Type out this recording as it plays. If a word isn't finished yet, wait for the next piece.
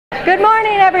Good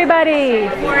morning, everybody.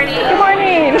 Good morning. Good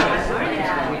morning.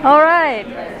 All right.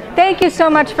 Thank you so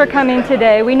much for coming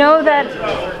today. We know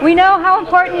how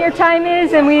important your time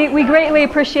is, and we greatly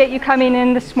appreciate you coming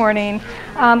in this morning.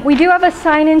 We do have a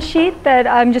sign-in sheet that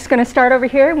I'm just going to start over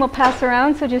here, and we'll pass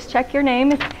around, so just check your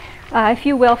name if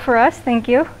you will for us. Thank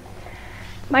you.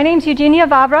 My name's Eugenia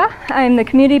Vavra. I'm the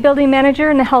Community Building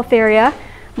Manager in the health area.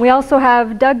 We also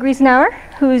have Doug Griesenauer,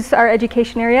 who's our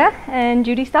education area, and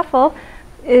Judy Stuffel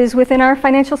is within our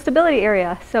financial stability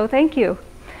area. So thank you.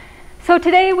 So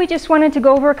today we just wanted to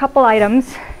go over a couple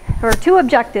items, or two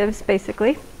objectives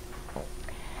basically.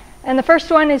 And the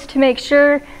first one is to make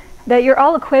sure that you're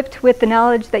all equipped with the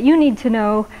knowledge that you need to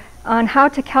know on how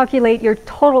to calculate your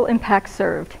total impact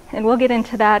served. And we'll get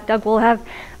into that. Doug will have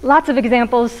lots of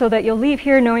examples so that you'll leave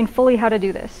here knowing fully how to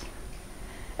do this.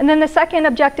 And then the second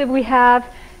objective we have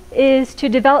is to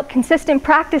develop consistent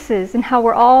practices in how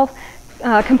we're all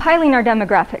compiling our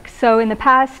demographics. So in the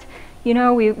past,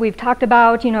 we've talked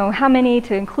about, how many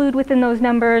to include within those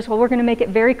numbers. Well, we're going to make it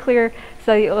very clear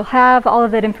so you'll have all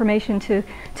of that information to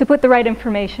put the right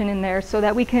information in there so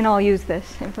that we can all use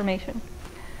this information.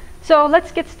 So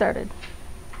let's get started.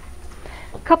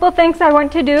 A couple of things I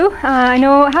want to do. I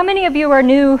know how many of you are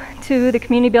new to the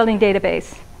community building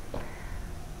database?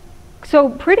 So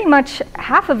pretty much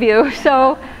half of you.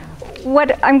 So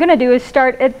what I'm going to do is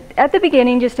start at the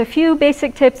beginning, just a few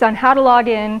basic tips on how to log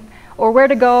in or where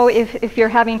to go if you're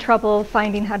having trouble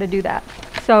finding how to do that.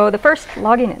 So the first,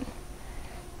 logging in.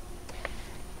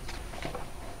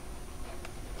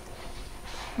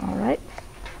 All right.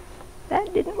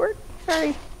 That didn't work.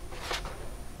 Sorry.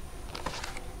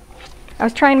 I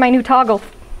was trying my new toggle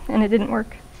and it didn't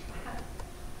work.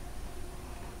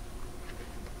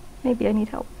 Maybe I need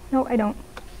help. No, I don't.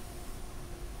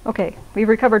 Okay, we've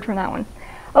recovered from that one.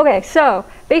 Okay, so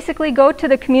basically go to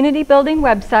the community building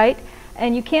website,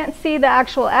 and you can't see the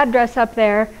actual address up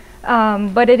there,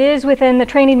 but it is within the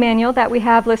training manual that we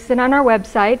have listed on our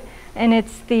website, and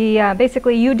it's the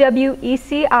basically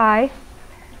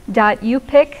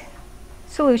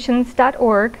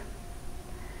uweci.upicsolutions.org,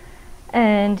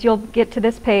 and you'll get to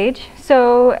this page.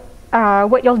 So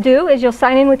what you'll do is you'll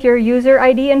sign in with your user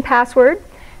ID and password,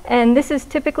 and this is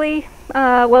typically,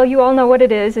 well, you all know what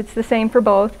it is. It's the same for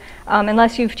both,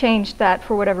 unless you've changed that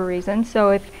for whatever reason.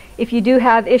 So if you do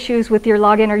have issues with your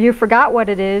login or you forgot what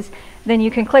it is, then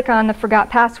you can click on the forgot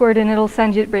password and it'll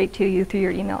send it right to you through your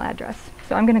email address.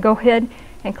 So I'm going to go ahead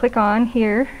and click on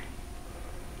here.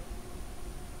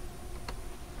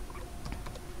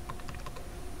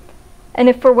 And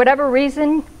if for whatever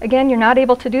reason, again, you're not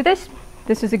able to do this,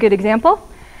 this is a good example.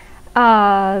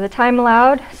 The time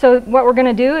allowed. So what we're going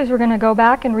to do is we're going to go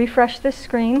back and refresh this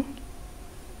screen.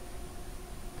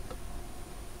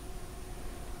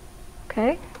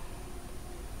 Okay.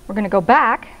 We're going to go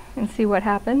back and see what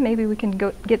happened. Maybe we can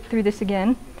get through this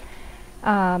again.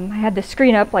 I had the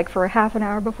screen up like for a half an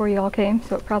hour before you all came,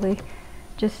 so it probably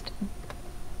just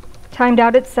timed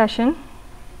out its session.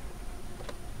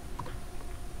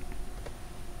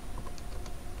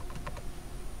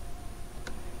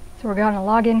 So we're going to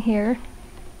log in here.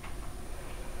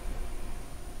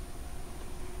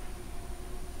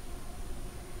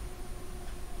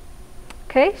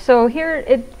 Okay, so here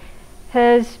it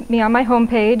has me on my home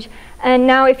page. And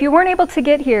now if you weren't able to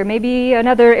get here, maybe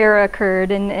another error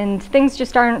occurred and things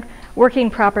just aren't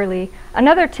working properly.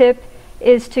 Another tip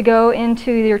is to go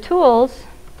into your tools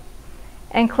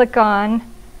and click on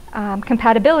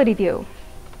compatibility view.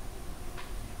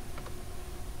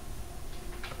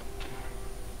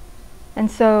 And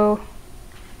so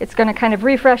it's going to kind of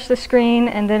refresh the screen,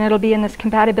 and then it'll be in this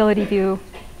compatibility view.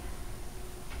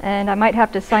 And I might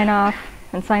have to sign off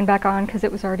and sign back on because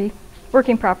it was already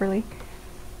working properly.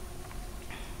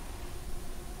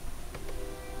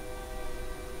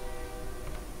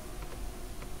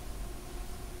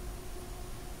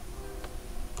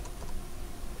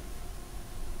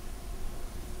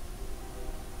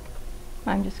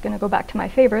 I'm just going to go back to my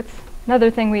favorites.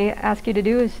 Another thing we ask you to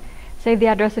do is save the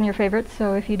address in your favorites,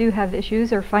 so if you do have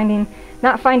issues or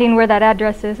not finding where that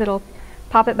address is, it'll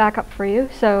pop it back up for you.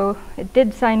 So it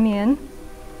did sign me in.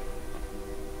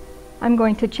 I'm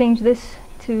going to change this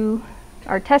to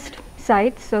our test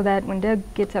site so that when Doug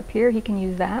gets up here, he can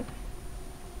use that.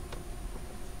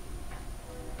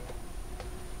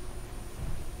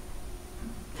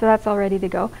 So that's all ready to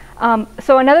go.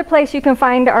 So another place you can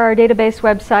find our database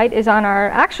website is on our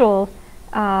actual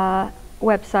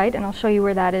website, and I'll show you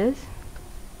where that is.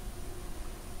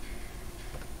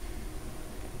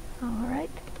 All right.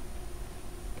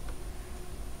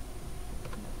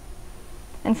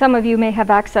 And some of you may have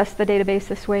accessed the database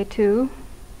this way too.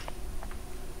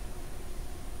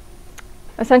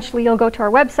 essentially you'll go to our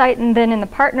website, and then in the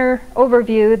partner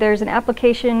overview there's an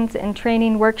applications and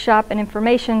training workshop and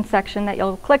information section that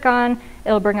you'll click on.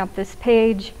 It'll bring up this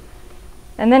page,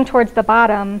 and then towards the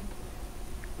bottom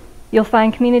you'll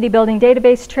find community building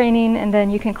database training, and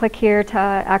then you can click here to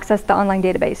access the online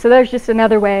database. So there's just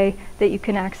another way that you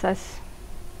can access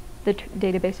the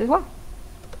database as well.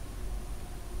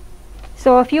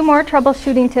 So a few more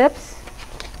troubleshooting tips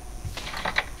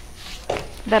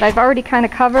that I've already kind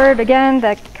of covered. Again,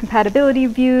 the compatibility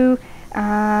view.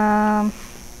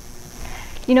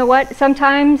 You know what?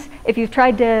 Sometimes if you've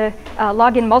tried to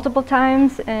log in multiple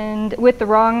times and with the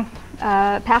wrong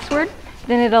password,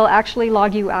 then it'll actually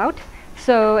log you out.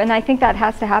 So, and I think that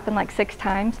has to happen like 6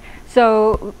 times.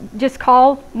 So just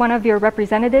call one of your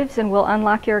representatives and we'll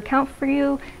unlock your account for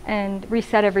you and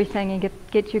reset everything and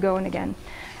get you going again.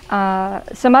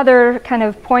 Some other kind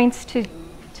of points to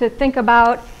think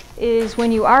about is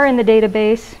when you are in the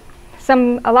database,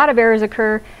 a lot of errors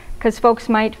occur because folks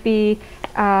might be,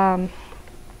 sorry,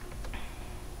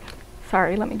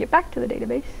 let me get back to the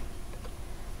database.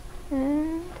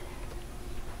 And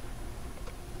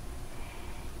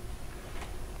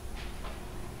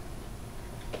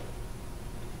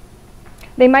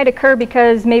they might occur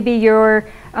because maybe you're,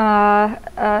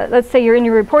 let's say you're in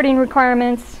your reporting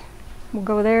requirements. We'll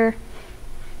go there.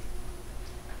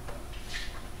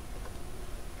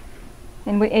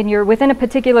 And you're within a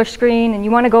particular screen and you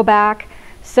want to go back.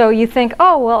 So you think,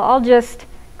 oh, well, I'll just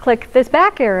click this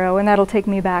back arrow and that'll take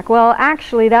me back. Well,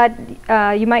 actually, that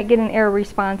you might get an error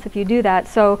response if you do that.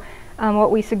 So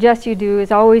what we suggest you do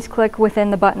is always click within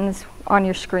the buttons on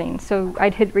your screen. So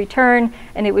I'd hit return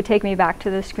and it would take me back to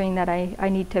the screen that I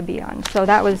need to be on. So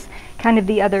that was kind of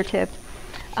the other tip.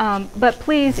 But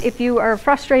please, if you are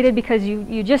frustrated because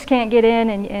you just can't get in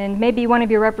and maybe one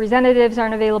of your representatives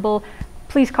aren't available,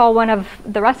 please call one of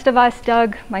the rest of us,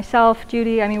 Doug, myself,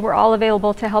 Judy. I mean, we're all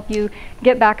available to help you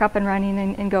get back up and running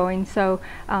and going. So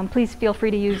please feel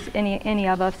free to use any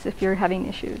of us if you're having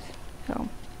issues. So,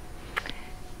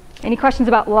 any questions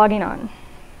about logging on?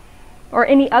 Or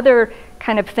any other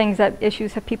kind of things that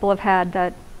issues that people have had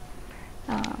that,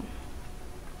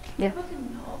 yeah? What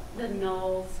about the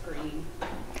null screen?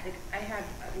 Like I had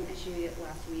an issue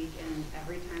last week and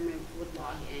every time I would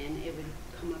log in, it would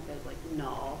come up as like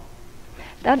null.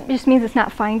 That just means it's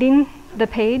not finding the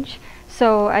page.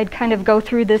 So I'd kind of go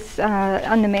through this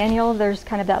on the manual. There's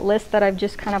kind of that list that I've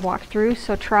just kind of walked through.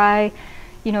 So try,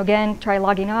 you know, again, try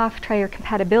logging off, try your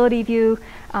compatibility view.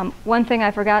 One thing I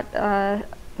forgot,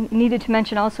 needed to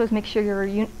mention also is make sure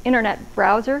your internet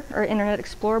browser or Internet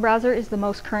Explorer browser is the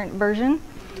most current version.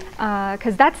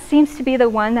 Because that seems to be the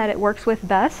one that it works with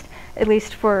best, at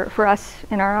least for us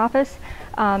in our office.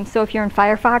 So if you're in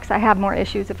Firefox, I have more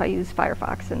issues if I use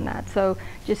Firefox than that. So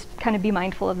just kind of be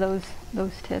mindful of those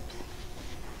tips.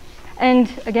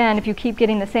 And again, if you keep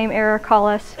getting the same error, call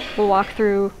us. We'll walk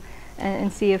through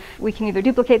and see if we can either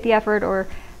duplicate the effort or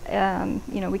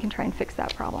you know, we can try and fix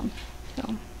that problem.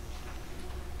 So,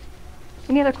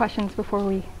 any other questions before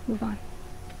we move on?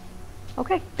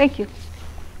 Okay, thank you.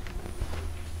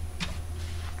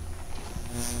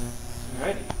 All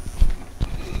right.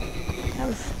 That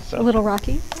was a little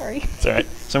rocky, sorry. It's all right.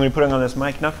 So I'm going to put on this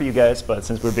mic, not for you guys, but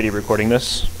since we're video recording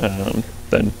this,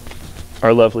 then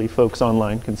our lovely folks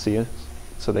online can see us,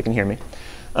 so they can hear me.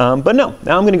 But no,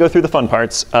 now I'm going to go through the fun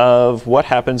parts of what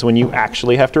happens when you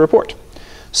actually have to report.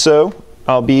 So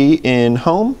I'll be in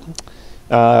Home,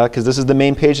 because this is the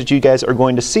main page that you guys are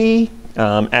going to see.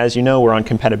 As you know, we're on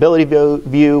Compatibility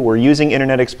View. We're using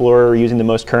Internet Explorer. We're using the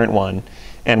most current one,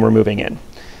 and we're moving in.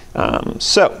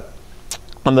 So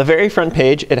on the very front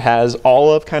page, it has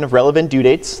all of kind of relevant due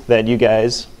dates that you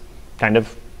guys kind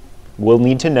of will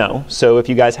need to know. So if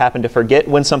you guys happen to forget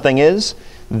when something is,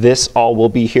 this all will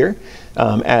be here.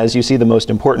 As you see, the most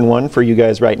important one for you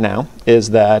guys right now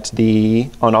is that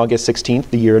on August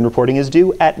 16th, the year-end reporting is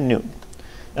due at noon.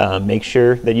 Make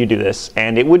sure that you do this.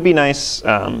 And it would be nice,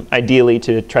 ideally,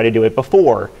 to try to do it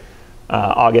before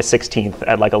August 16th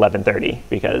at like 11:30,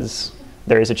 because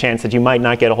there is a chance that you might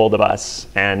not get a hold of us,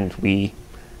 and we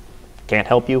can't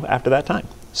help you after that time.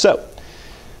 So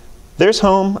there's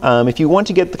Home. If you want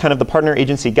to get the kind of the partner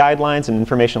agency guidelines and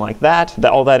information like that,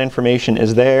 all that information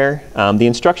is there. The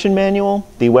instruction manual,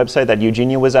 the website that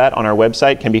Eugenia was at on our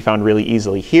website, can be found really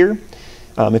easily here.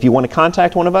 If you want to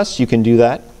contact one of us, you can do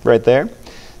that right there.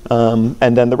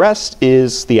 And then the rest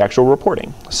is the actual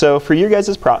reporting. So for your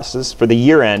guys' process, for the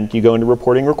year end, you go into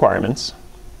reporting requirements.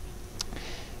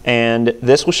 And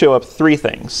this will show up 3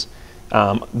 things.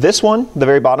 This one, the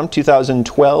very bottom,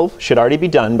 2012, should already be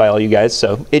done by all you guys.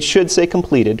 So it should say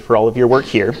completed for all of your work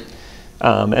here.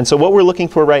 And so what we're looking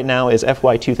for right now is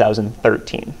FY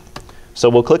 2013. So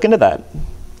we'll click into that.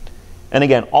 And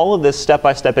again, all of this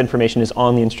step-by-step information is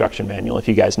on the instruction manual if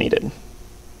you guys need it.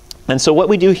 And so what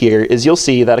we do here is you'll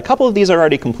see that a couple of these are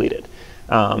already completed.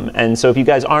 And so if you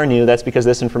guys are new, that's because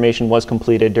this information was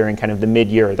completed during kind of the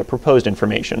mid-year or the proposed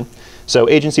information. So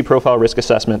agency profile risk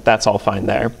assessment, that's all fine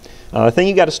there. The thing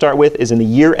you got to start with is in the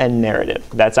year-end narrative.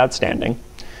 That's outstanding.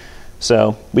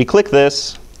 So we click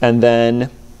this and then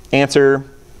answer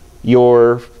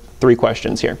your 3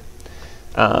 questions here.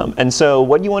 And so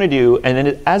what you want to do, and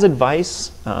then as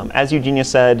advice, as Eugenia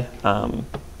said,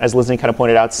 as Lizzie kind of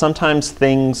pointed out, sometimes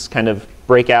things kind of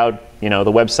break out, the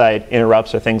website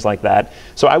interrupts or things like that.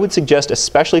 So I would suggest,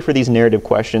 especially for these narrative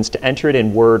questions, to enter it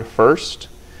in Word first.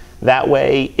 That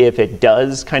way, if it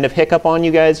does kind of hiccup on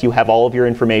you guys, you have all of your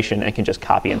information and can just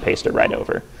copy and paste it right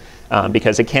over.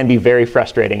 Because it can be very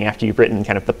frustrating after you've written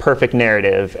kind of the perfect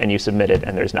narrative and you submit it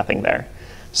and there's nothing there.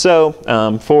 So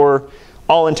for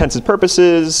all intents and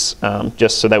purposes,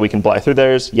 just so that we can fly through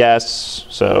theirs, yes,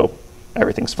 so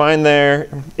everything's fine there.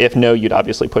 If no, you'd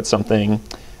obviously put something.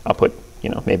 I'll put,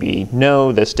 maybe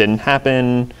no, this didn't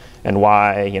happen, and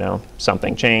why,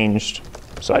 something changed.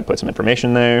 So I'd put some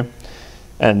information there.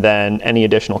 And then any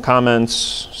additional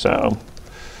comments, so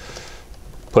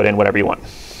put in whatever you want.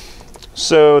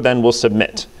 So then we'll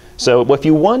submit. So if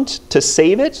you want to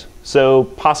save it, so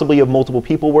possibly you have multiple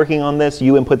people working on this,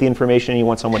 you input the information and you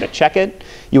want someone to check it,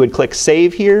 you would click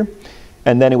save here,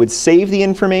 and then it would save the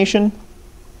information.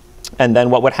 And then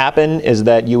what would happen is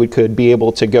that you could be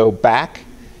able to go back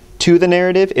to the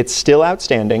narrative. It's still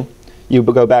outstanding. You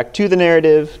will go back to the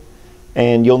narrative,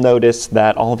 and you'll notice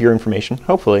that all of your information,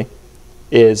 hopefully,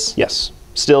 is, yes,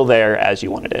 still there as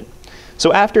you wanted it.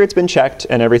 So after it's been checked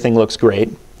and everything looks great,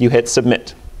 you hit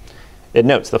submit. It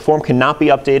notes the form cannot be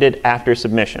updated after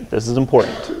submission. This is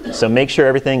important. So make sure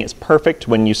everything is perfect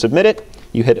when you submit it.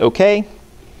 You hit OK,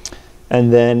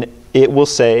 and then it will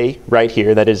say right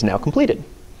here that it is now completed.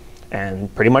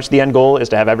 And pretty much the end goal is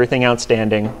to have everything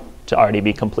outstanding to already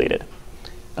be completed,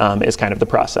 is kind of the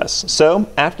process. So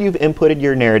after you've inputted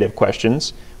your narrative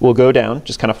questions, we'll go down,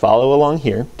 just kind of follow along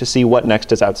here to see what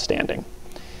next is outstanding.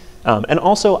 And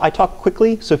also, I talk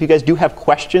quickly, so if you guys do have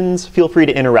questions, feel free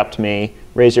to interrupt me,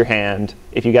 raise your hand.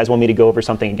 If you guys want me to go over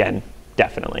something again,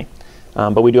 definitely.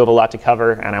 But we do have a lot to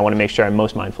cover, and I want to make sure I'm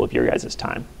most mindful of your guys'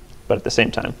 time. But at the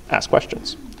same time, ask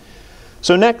questions.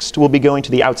 So next, we'll be going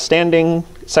to the outstanding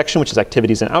section, which is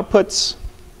activities and outputs.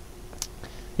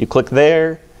 You click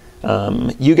there.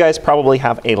 You guys probably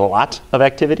have a lot of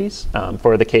activities.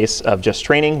 For the case of just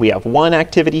training, we have 1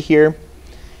 activity here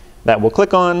that we'll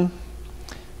click on.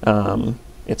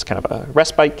 It's kind of a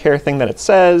respite care thing that it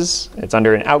says. It's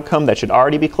under an outcome that should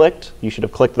already be clicked. You should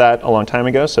have clicked that a long time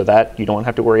ago, so that you don't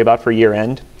have to worry about for year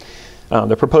end.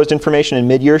 The proposed information in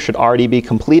mid-year should already be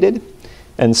completed.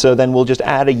 And so then we'll just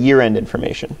add a year-end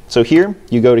information. So here,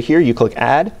 you go to here, you click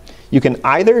add. You can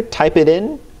either type it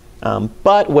in,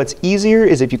 but what's easier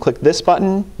is if you click this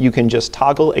button, you can just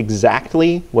toggle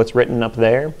exactly what's written up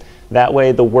there. That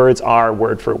way the words are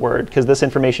word for word, because this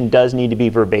information does need to be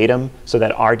verbatim so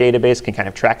that our database can kind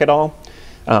of track it all.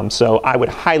 So I would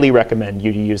highly recommend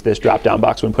you to use this drop-down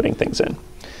box when putting things in.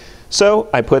 So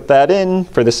I put that in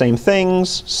for the same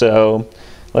things. So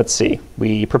let's see,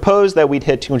 we proposed that we'd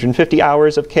hit 250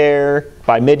 hours of care.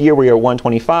 By mid-year, we are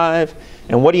 125.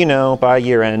 And what do you know, by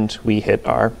year end, we hit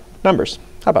our numbers.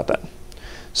 How about that?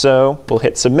 So we'll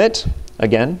hit submit.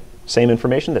 Again, same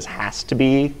information. This has to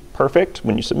be perfect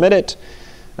when you submit it.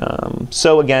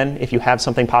 So again, if you have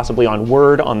something possibly on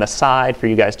Word on the side for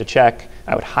you guys to check,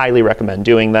 I would highly recommend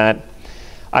doing that.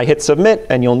 I hit submit,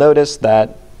 and you'll notice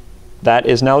that that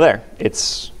is now there.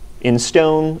 It's in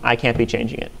stone. I can't be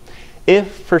changing it.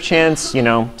 If, for chance,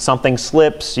 something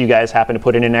slips, you guys happen to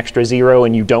put in an extra 0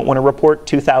 and you don't want to report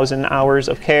 2,000 hours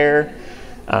of care,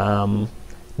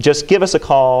 just give us a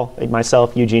call,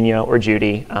 myself, Eugenia, or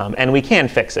Judy, and we can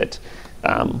fix it.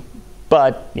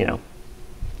 But,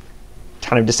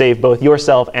 kind of to save both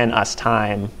yourself and us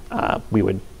time, we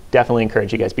would definitely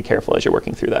encourage you guys to be careful as you're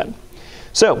working through that.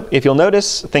 So if you'll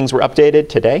notice, things were updated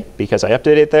today because I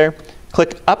updated it there.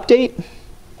 Click Update.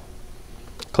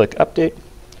 Click Update.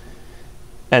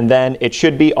 And then it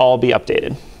should all be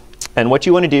updated. And what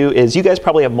you want to do is, you guys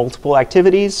probably have multiple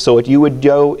activities, so what you would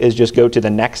do is just go to the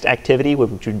next activity,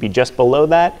 which would be just below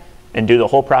that, and do the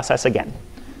whole process again.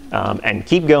 And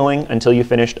keep going until you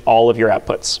finished all of your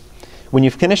outputs. When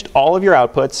you've finished all of your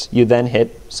outputs, you then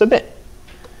hit Submit.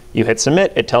 You hit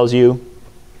Submit, it tells you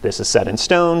this is set in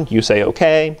stone, you say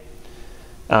OK.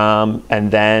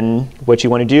 And then what you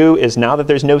want to do is, now that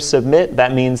there's no submit,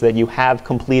 that means that you have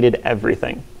completed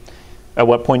everything. at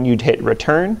what point you'd hit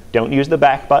return. Don't use the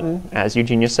back button, as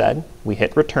Eugenia said. We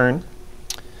hit return.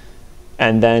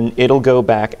 And then it'll go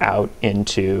back out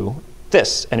into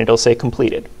this, and it'll say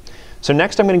completed. So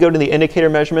next I'm going to go to the indicator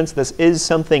measurements. This is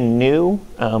something new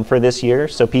for this year,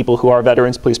 so people who are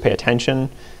veterans, please pay attention.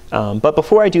 But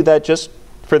before I do that, just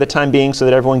for the time being, so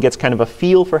that everyone gets kind of a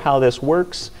feel for how this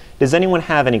works, does anyone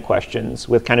have any questions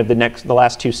with kind of the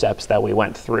last two steps that we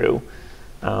went through?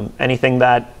 Anything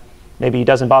that maybe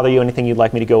doesn't bother you, anything you'd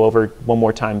like me to go over one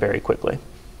more time very quickly?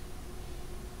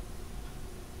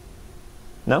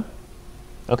 No?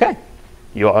 OK.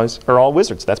 You always are all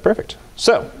wizards. That's perfect.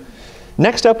 So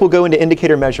next up, we'll go into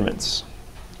indicator measurements,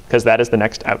 because that is the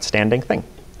next outstanding thing.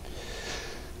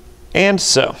 And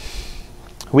so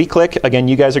we click. Again,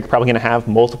 you guys are probably going to have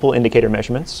multiple indicator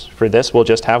measurements. For this, we'll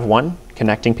just have one,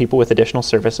 connecting people with additional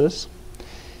services.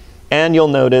 And you'll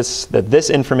notice that this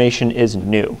information is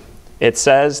new. It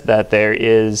says that there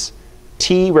is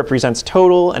T represents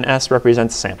total and S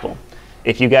represents sample.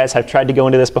 If you guys have tried to go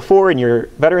into this before and you're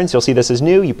veterans, you'll see this is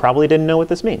new. You probably didn't know what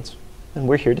this means. And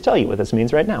we're here to tell you what this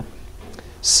means right now.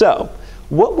 So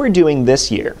what we're doing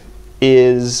this year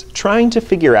is trying to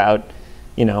figure out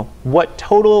what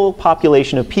total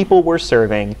population of people we're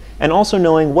serving, and also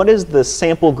knowing what is the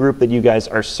sample group that you guys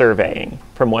are surveying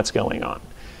from what's going on.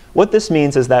 What this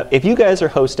means is that if you guys are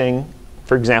hosting,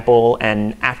 for example,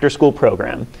 an after-school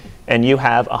program, and you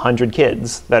have 100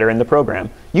 kids that are in the program,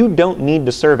 you don't need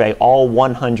to survey all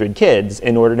 100 kids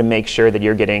in order to make sure that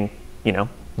you're getting,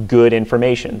 good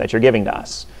information that you're giving to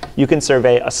us. You can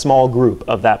survey a small group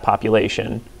of that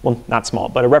population, well, not small,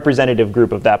 but a representative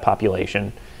group of that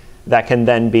population that can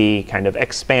then be kind of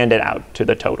expanded out to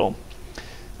the total.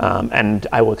 And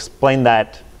I will explain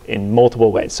that in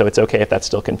multiple ways, so it's OK if that's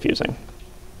still confusing.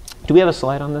 Do we have a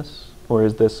slide on this, or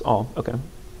is this all? OK.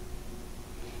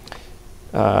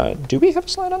 Do we have a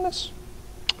slide on this?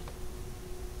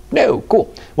 No,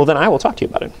 cool. Well, then I will talk to you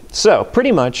about it. So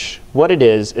pretty much what it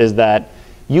is that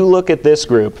you look at this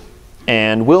group,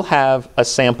 and we'll have a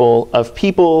sample of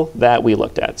people that we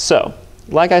looked at. So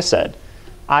like I said,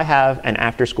 I have an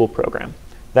after-school program.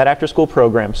 That after-school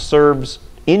program serves,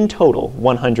 in total,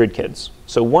 100 kids.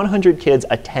 So 100 kids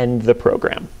attend the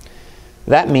program.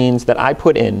 That means that I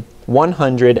put in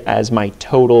 100 as my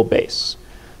total base.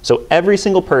 So every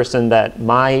single person that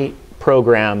my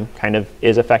program kind of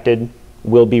is affected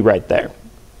will be right there.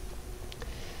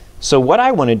 So what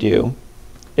I want to do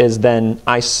is then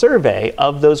I survey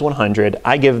of those 100.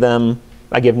 I give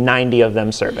 90 of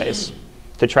them surveys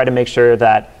to try to make sure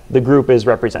that the group is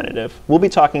representative. We'll be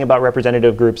talking about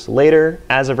representative groups later.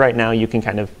 As of right now, you can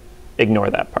kind of ignore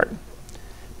that part.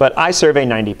 But I survey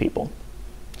 90 people.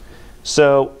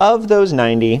 So of those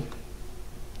 90,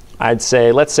 I'd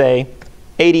say, let's say,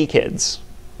 80 kids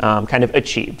kind of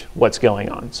achieved what's going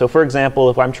on. So for example,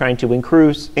 if I'm trying to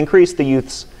increase the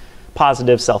youth's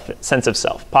positive sense of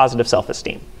self, positive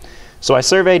self-esteem. So I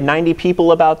surveyed 90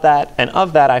 people about that, and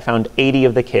of that I found 80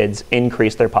 of the kids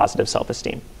increased their positive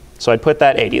self-esteem. So I'd put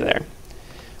that 80 there.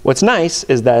 What's nice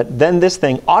is that then this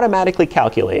thing automatically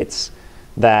calculates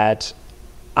that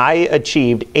I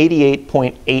achieved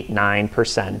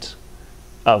 88.89%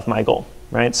 of my goal,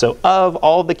 right? So of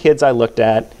all the kids I looked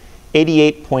at,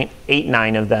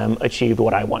 88.89 of them achieved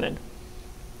what I wanted.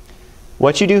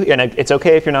 What you do, and it's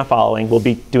OK if you're not following, we'll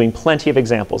be doing plenty of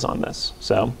examples on this.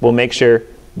 So we'll make sure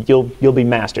you'll be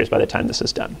masters by the time this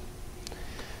is done.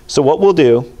 So what we'll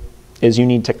do is you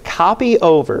need to copy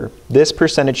over this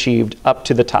percent achieved up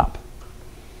to the top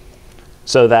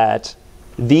so that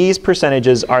these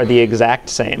percentages are the exact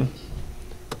same.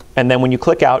 And then when you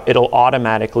click out, it'll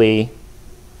automatically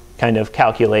kind of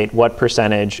calculate what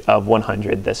percentage of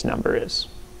 100 this number is.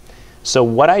 So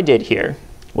what I did here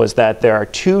was that there are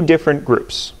two different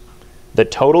groups, the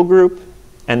total group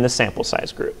and the sample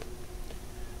size group.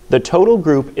 The total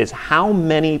group is how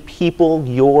many people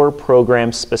your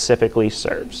program specifically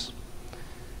serves.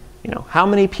 How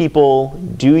many people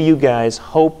do you guys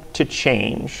hope to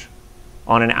change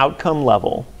on an outcome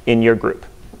level in your group?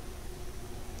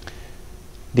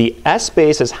 The S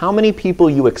base is how many people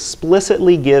you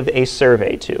explicitly give a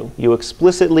survey to, you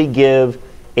explicitly give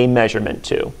a measurement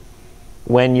to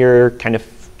when you're kind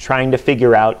of trying to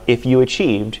figure out if you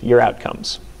achieved your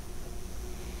outcomes.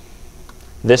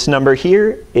 This number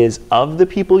here is of the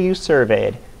people you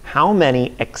surveyed, how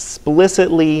many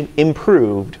explicitly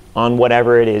improved on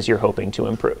whatever it is you're hoping to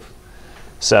improve.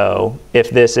 So if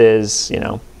this is,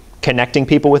 connecting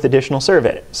people with additional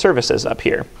services up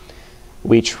here,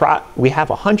 we have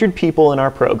 100 people in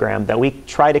our program that we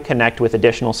try to connect with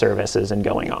additional services and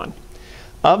going on.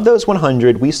 Of those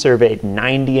 100, we surveyed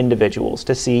 90 individuals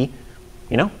to see,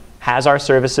 has our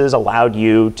services allowed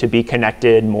you to be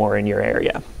connected more in your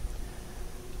area?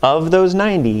 Of those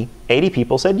 90, 80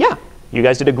 people said, yeah, you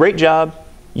guys did a great job.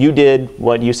 You did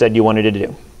what you said you wanted to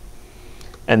do.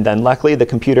 And then luckily, the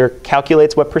computer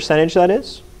calculates what percentage that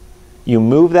is. You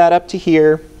move that up to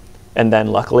here. And then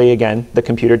luckily, again, the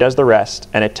computer does the rest,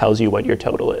 and it tells you what your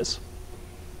total is.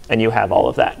 And you have all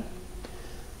of that.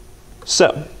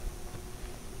 So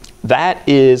that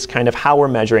is kind of how we're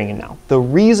measuring it now. The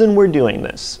reason we're doing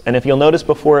this, and if you'll notice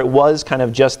before, it was kind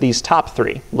of just these top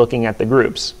three, looking at the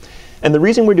groups. And the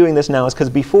reason we're doing this now is because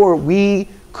before we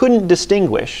couldn't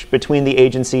distinguish between the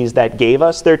agencies that gave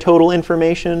us their total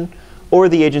information or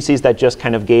the agencies that just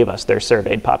kind of gave us their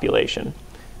surveyed population.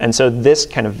 And so this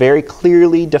kind of very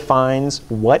clearly defines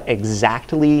what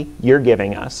exactly you're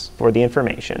giving us for the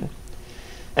information.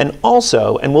 And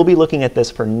also, and we'll be looking at this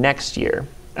for next year,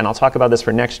 and I'll talk about this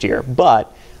for next year,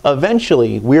 but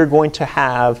eventually we're going to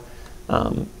have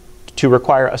to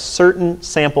require a certain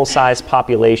sample size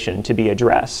population to be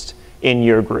addressed in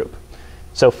your group.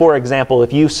 So for example,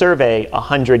 if you survey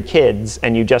 100 kids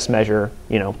and you just measure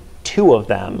 2 of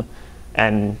them,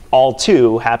 and all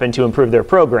 2 happen to improve their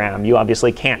program, you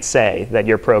obviously can't say that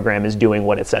your program is doing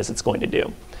what it says it's going to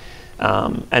do.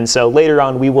 And so later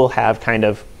on, we will have kind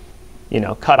of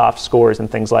cutoff scores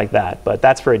and things like that, but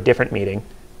that's for a different meeting.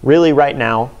 Really right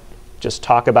now, just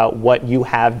talk about what you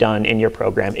have done in your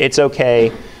program. It's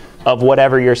okay of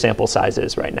whatever your sample size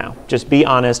is right now. Just be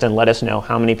honest and let us know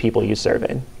how many people you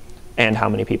surveyed and how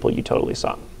many people you totally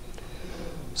saw.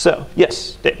 So,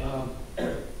 yes, Dave.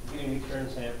 Getting return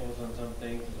samples on some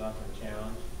things is often a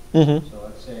challenge. Mm-hmm. So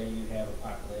let's say you have a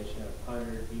population of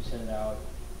 100, you send out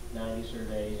 90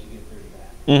 surveys, you get 30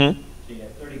 back. Mm-hmm. So you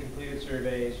have 30 completed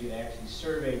surveys, you actually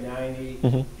surveyed 90. Mm-hmm.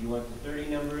 Do you want the 30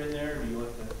 number in there, or do you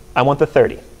want the... I want the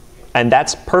 30. And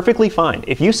that's perfectly fine.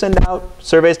 If you send out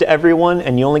surveys to everyone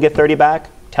and you only get 30 back,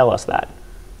 tell us that.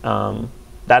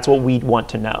 That's what we want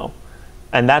to know.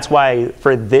 And that's why,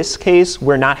 for this case,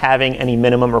 we're not having any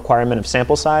minimum requirement of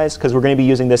sample size, because we're going to be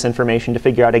using this information to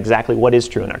figure out exactly what is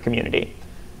true in our community.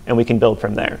 And we can build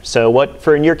from there. So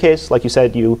in your case, like you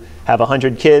said, you have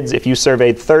 100 kids. If you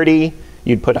surveyed 30,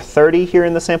 you'd put a 30 here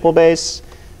in the sample base.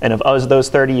 And of those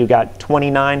 30, you got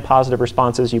 29 positive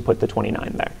responses, you put the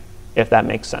 29 there, if that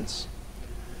makes sense.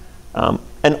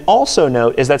 And also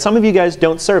note is that some of you guys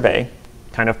don't survey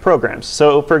kind of programs.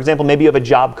 So for example, maybe you have a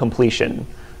job completion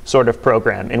sort of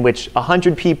program in which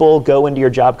 100 people go into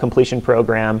your job completion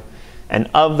program, and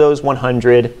of those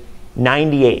 100,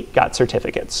 98 got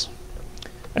certificates.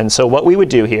 And so what we would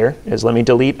do here is, let me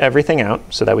delete everything out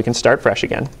so that we can start fresh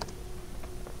again.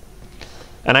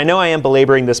 And I know I am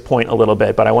belaboring this point a little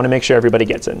bit, but I want to make sure everybody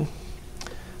gets it.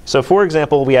 So for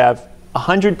example, we have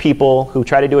 100 people who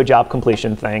try to do a job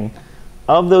completion thing.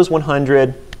 Of those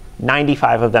 100,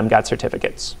 95 of them got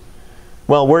certificates.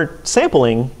 Well, we're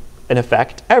sampling, in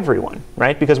effect, everyone,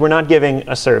 right? Because we're not giving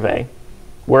a survey.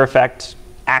 We're, in effect,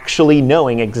 actually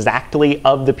knowing exactly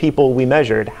of the people we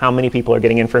measured how many people are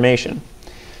getting information.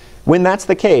 When that's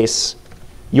the case,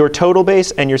 your total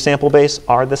base and your sample base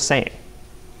are the same.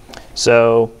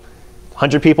 So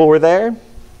 100 people were there.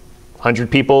 100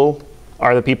 people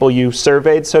are the people you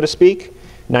surveyed, so to speak.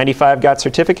 95 got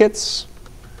certificates.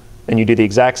 And you do the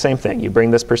exact same thing. You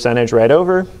bring this percentage right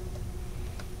over.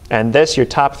 And this, your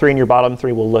top 3 and your bottom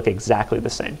 3, will look exactly the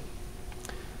same.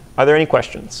 Are there any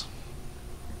questions?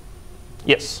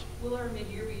 Yes? Will our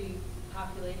mid-year be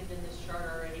populated in this chart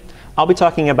already? I'll be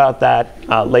talking about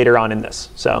that later on in this.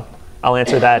 So I'll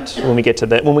answer that when we get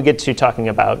to talking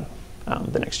about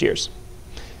the next years.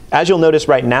 As you'll notice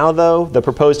right now, though, the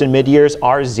proposed and mid-years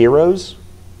are zeros.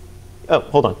 Oh,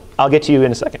 hold on. I'll get to you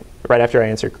in a second, right after I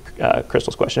answer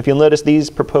Crystal's question. If you'll notice, these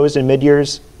proposed and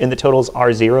mid-years in the totals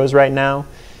are zeros right now.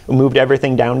 We moved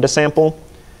everything down to sample.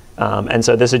 And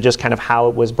so this is just kind of how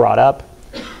it was brought up.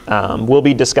 We'll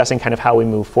be discussing kind of how we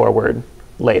move forward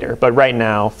later. But right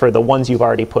now, for the ones you've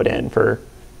already put in, for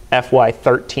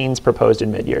FY13's proposed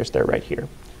and mid-years, they're right here.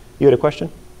 You had a question?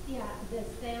 Yeah, the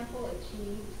sample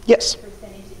achieved. Yes. The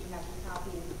percentage that you have to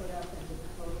copy and put up into the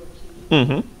total achieved.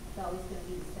 Mm-hmm. It's always going to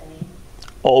be the same.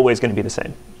 Always going to be the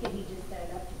same. Can you just set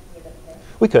it up to put it up there?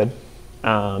 We could,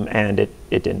 and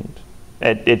it didn't.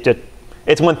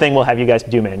 It's one thing we'll have you guys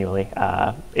do manually.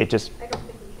 It just. I don't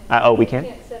think we can. Oh, we can? We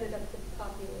can't set it up to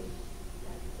populate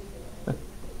that particular.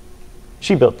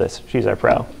 She built this. She's our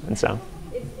pro, and so.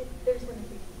 There's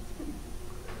limitations.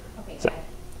 Okay, So, got it.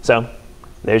 so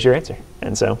there's your answer.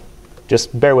 And so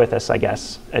just bear with us, I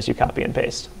guess, as you copy and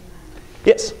paste.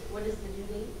 Yes? What is the due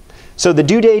date? So the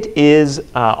due date is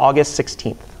August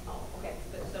 16th. Oh, okay.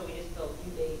 So we just built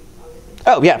due date August 16th.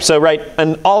 Oh, yeah, so right,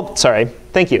 and sorry,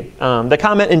 thank you. The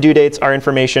comment and due dates are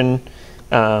information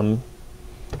from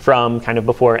kind of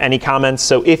before any comments.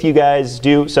 So if you guys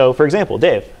do, so for example,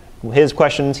 Dave, his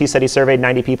questions, he said he surveyed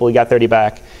 90 people, he got 30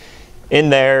 back. In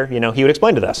there, he would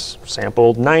explain to us,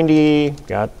 sampled 90,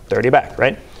 got 30 back,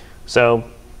 right? So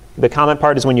the comment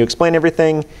part is when you explain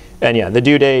everything, and yeah, the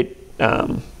due date,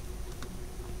 that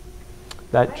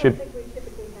should. I don't think we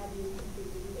typically have you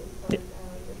complete the due date, but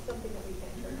it's something that we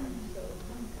can turn on, so.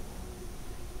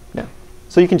 Yeah,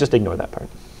 so you can just ignore that part.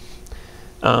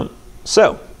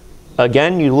 So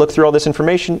again, you look through all this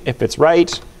information. If it's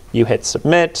right, you hit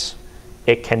submit.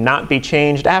 It cannot be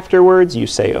changed afterwards. You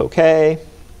say OK.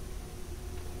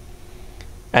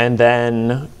 And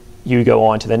then you go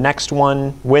on to the next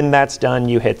one. When that's done,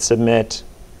 you hit submit.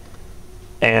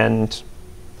 And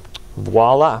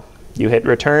voila, you hit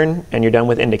return, and you're done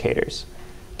with indicators.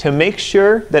 To make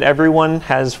sure that everyone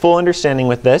has full understanding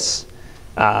with this,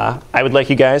 I would like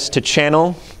you guys to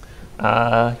channel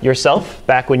yourself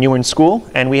back when you were in school.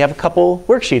 And we have a couple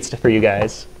worksheets for you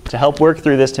guys to help work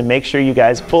through this to make sure you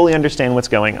guys fully understand what's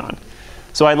going on.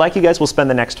 So I'd like you guys will spend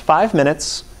the next 5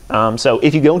 minutes. So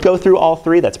if you don't go through all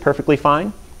 3, that's perfectly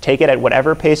fine. Take it at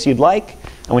whatever pace you'd like.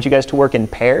 I want you guys to work in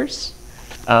pairs.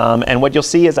 And what you'll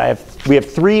see is we have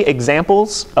 3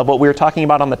 examples of what we were talking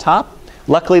about on the top.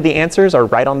 Luckily, the answers are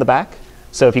right on the back.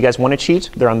 So if you guys want to cheat,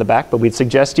 they're on the back, but we'd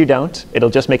suggest you don't. It'll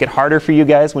just make it harder for you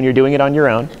guys when you're doing it on your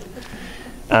own.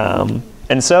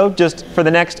 And so just for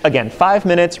the next, again, 5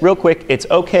 minutes, real quick, it's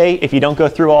OK if you don't go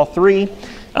through all 3.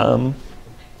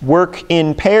 Work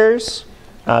in pairs.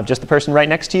 Just the person right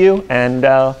next to you, and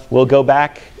we'll go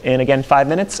back in, again, 5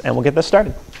 minutes, and we'll get this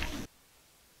started.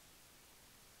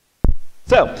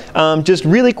 So just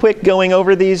really quick going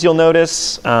over these, you'll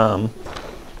notice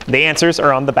the answers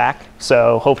are on the back.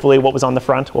 So hopefully what was on the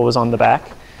front, what was on the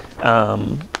back.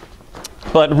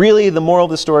 But really the moral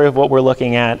of the story of what we're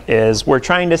looking at is we're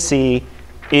trying to see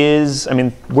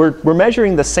we're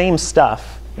measuring the same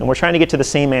stuff, and we're trying to get to the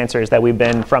same answers that we've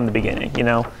been from the beginning.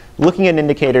 Looking at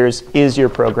indicators, is your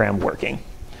program working?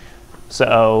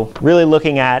 So really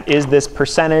looking at, is this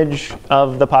percentage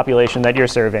of the population that you're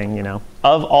serving,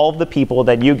 of all of the people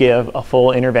that you give a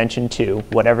full intervention to,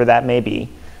 whatever that may be,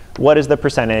 what is the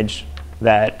percentage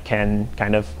that can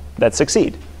that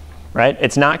succeed, right?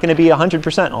 It's not going to be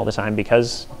 100% all the time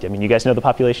because, you guys know the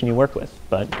population you work with,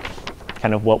 but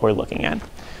kind of what we're looking at.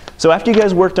 So after you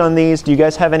guys worked on these, do you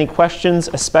guys have any questions,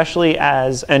 especially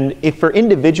and if for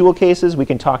individual cases, we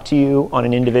can talk to you on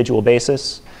an individual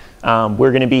basis. We're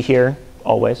going to be here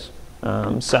always.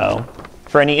 So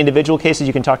for any individual cases,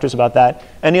 you can talk to us about that.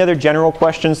 Any other general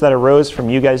questions that arose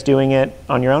from you guys doing it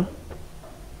on your own?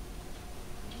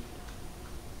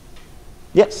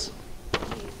 Yes? Are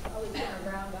we going to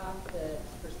round off the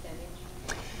percentage?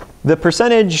 The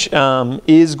percentage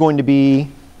is going to be,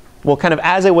 well, kind of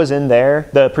as it was in there,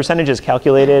 the percentage is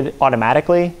calculated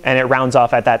automatically, and it rounds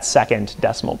off at that second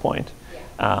decimal point.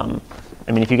 Yeah.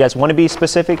 If you guys want to be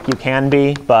specific, you can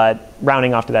be, but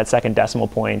rounding off to that second decimal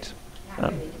point.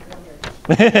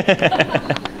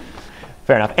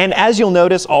 Fair enough. And as you'll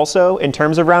notice also, in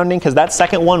terms of rounding, because that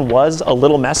second one was a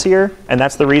little messier, and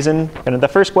that's the reason, the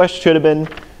first question should have been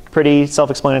pretty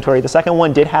self-explanatory. The second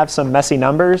one did have some messy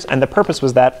numbers, and the purpose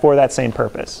was for that same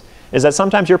purpose. Is that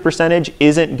sometimes your percentage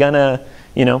isn't gonna,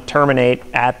 terminate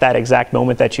at that exact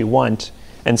moment that you want.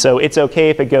 And so it's OK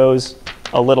if it goes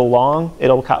a little long,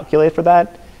 it'll calculate for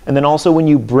that. And then also when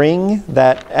you bring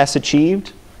that S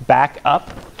achieved back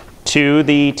up to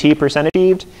the T percent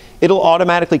achieved, it'll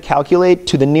automatically calculate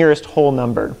to the nearest whole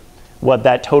number what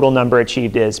that total number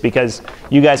achieved is, because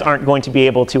you guys aren't going to be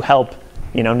able to help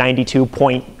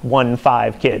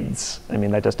 92.15 kids.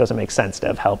 That just doesn't make sense to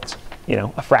have helped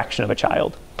a fraction of a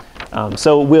child.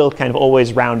 So we'll kind of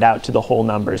always round out to the whole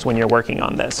numbers when you're working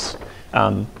on this,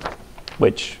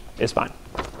 which is fine.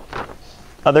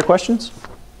 Other questions?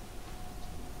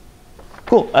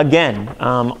 Cool. Again,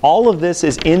 all of this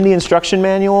is in the instruction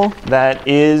manual that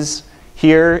is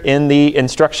here in the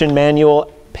instruction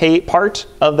manual part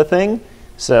of the thing.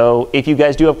 So if you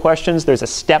guys do have questions, there's a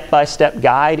step-by-step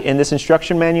guide in this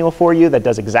instruction manual for you that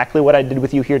does exactly what I did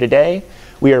with you here today.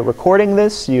 We are recording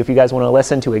this. If you guys want to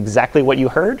listen to exactly what you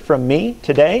heard from me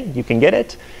today, you can get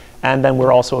it. And then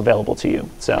we're also available to you.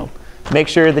 So make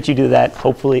sure that you do that,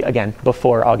 hopefully, again,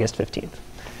 before August 15th.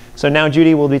 So now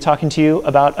Judy will be talking to you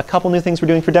about a couple new things we're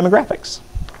doing for demographics.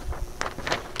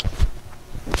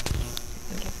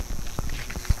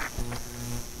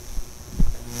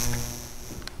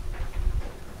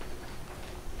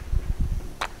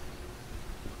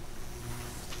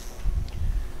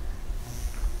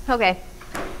 Okay,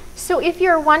 so if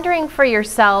you're wondering for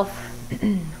yourself,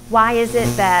 Why is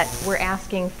it that we're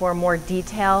asking for more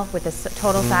detail with a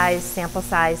total size, sample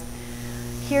size?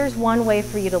 Here's one way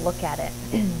for you to look at it.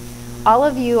 All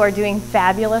of you are doing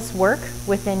fabulous work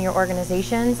within your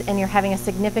organizations, and you're having a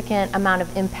significant amount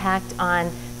of impact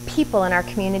on people in our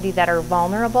community that are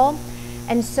vulnerable.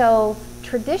 And so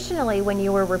traditionally when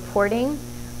you were reporting,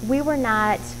 we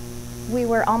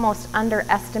were almost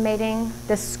underestimating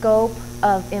the scope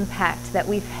of impact that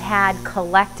we've had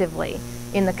collectively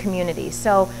in the community.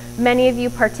 So many of you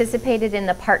participated in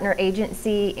the Partner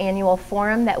Agency Annual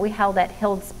Forum that we held at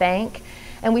Hills Bank,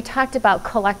 and we talked about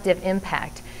collective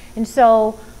impact. And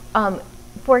so,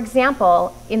 for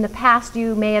example, in the past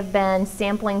you may have been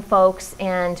sampling folks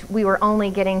and we were only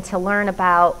getting to learn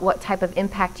about what type of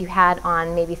impact you had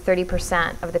on maybe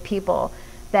 30% of the people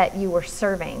that you were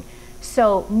serving.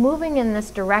 So moving in this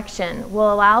direction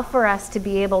will allow for us to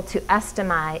be able to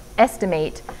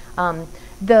estimate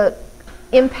the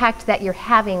impact that you're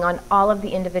having on all of the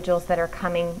individuals that are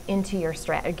coming into your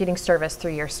getting service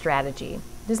through your strategy.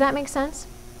 Does that make sense?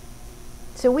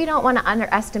 So we don't want to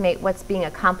underestimate what's being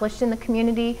accomplished in the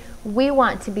community. We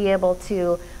want to be able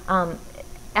to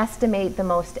estimate the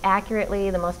most accurately,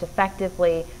 the most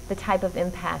effectively, the type of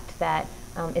impact that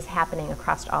is happening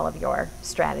across all of your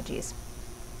strategies.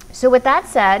 So with that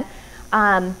said,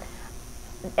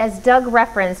 as Doug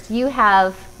referenced, you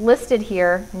have listed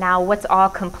here now what's all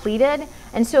completed.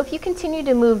 And so if you continue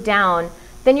to move down,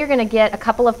 then you're going to get a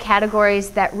couple of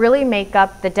categories that really make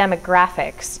up the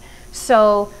demographics.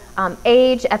 So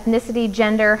age, ethnicity,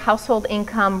 gender, household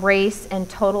income, race, and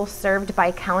total served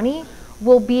by county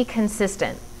will be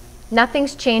consistent.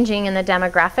 Nothing's changing in the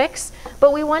demographics,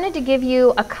 but we wanted to give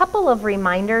you a couple of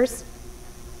reminders.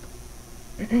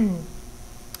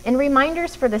 And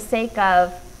reminders for the sake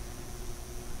of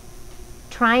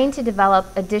trying to develop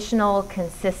additional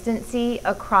consistency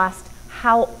across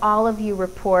how all of you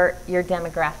report your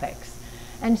demographics.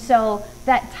 And so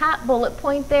that top bullet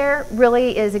point there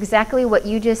really is exactly what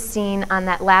you just seen on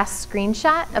that last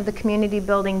screenshot of the community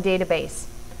building database.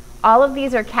 All of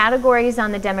these are categories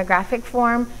on the demographic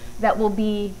form that will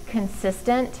be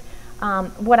consistent.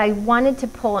 What I wanted to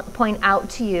point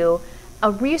out to you, a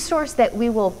resource that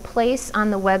we will place on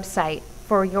the website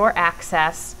for your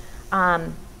access.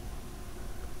 I'm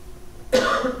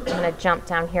going to jump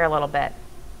down here a little bit.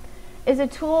 Is a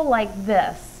tool like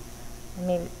this. I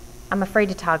mean, I'm afraid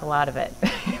to toggle out of it.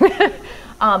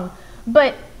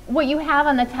 But what you have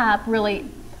on the top really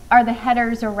are the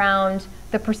headers around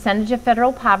the percentage of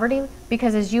federal poverty,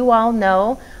 because as you all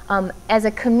know, as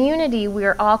a community, we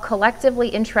are all collectively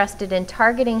interested in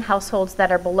targeting households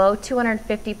that are below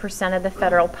 250% of the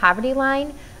federal poverty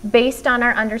line, based on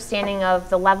our understanding of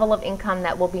the level of income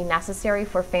that will be necessary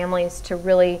for families to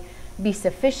really be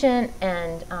sufficient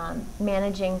and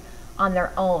managing on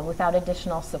their own without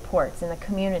additional supports in the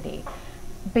community,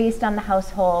 based on the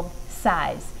household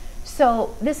size.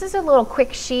 So this is a little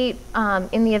quick sheet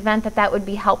in the event that that would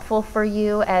be helpful for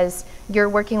you as you're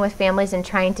working with families and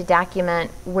trying to document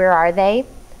where are they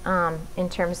in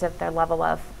terms of their level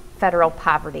of federal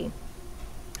poverty.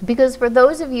 Because for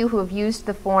those of you who have used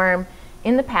the form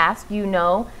in the past, you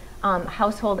know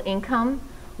household income,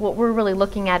 what we're really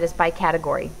looking at is by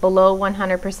category, below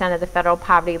 100% of the federal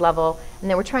poverty level, and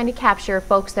then we're trying to capture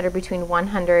folks that are between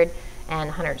 100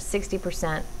 and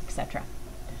 160%, etc.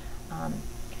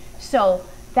 So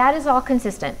that is all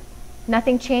consistent.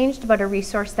 Nothing changed, but a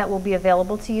resource that will be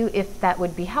available to you if that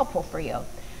would be helpful for you.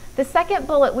 The second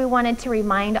bullet we wanted to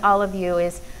remind all of you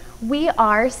is we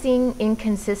are seeing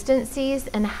inconsistencies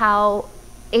in how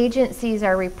agencies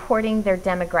are reporting their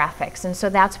demographics. And so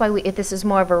that's why this is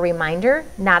more of a reminder,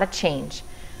 not a change.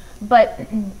 But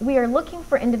we are looking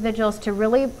for individuals to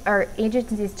really, or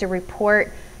agencies to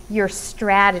report your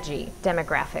strategy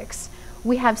demographics.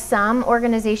 We have some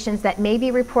organizations that may be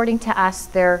reporting to us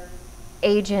their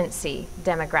agency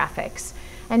demographics.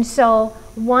 And so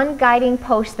one guiding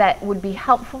post that would be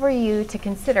helpful for you to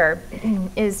consider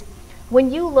is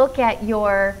when you look at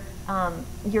your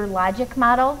logic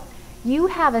model, you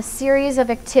have a series of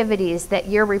activities that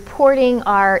you're reporting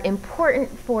are important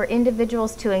for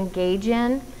individuals to engage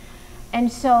in.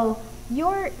 And so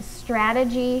your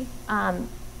strategy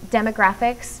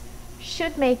demographics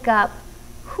should make up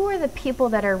who are the people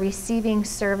that are receiving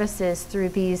services through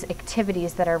these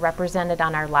activities that are represented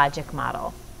on our logic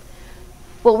model.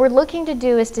 What we're looking to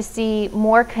do is to see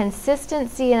more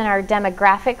consistency in our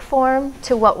demographic form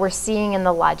to what we're seeing in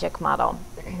the logic model.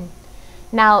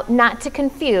 Now, not to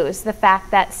confuse the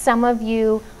fact that some of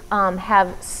you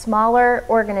have smaller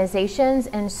organizations,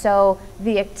 and so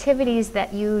the activities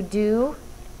that you do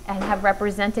and have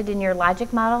represented in your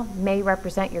logic model may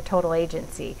represent your total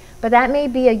agency. But that may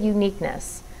be a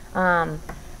uniqueness.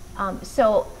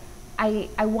 So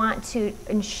I want to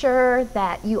ensure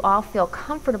that you all feel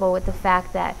comfortable with the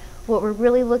fact that what we're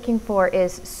really looking for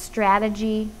is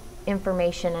strategy,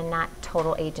 information, and not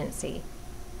total agency.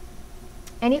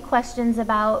 Any questions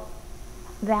about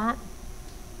that?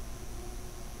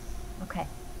 Okay,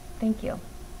 thank you.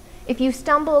 If you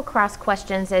stumble across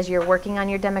questions as you're working on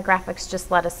your demographics,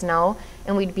 just let us know,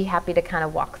 and we'd be happy to kind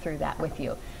of walk through that with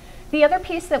you. The other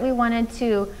piece that we wanted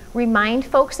to remind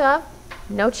folks of,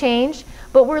 no change,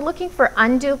 but we're looking for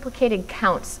unduplicated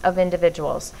counts of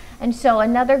individuals. And so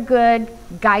another good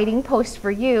guiding post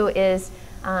for you is,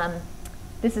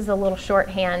 this is a little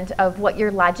shorthand of what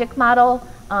your logic model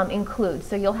includes.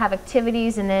 So you'll have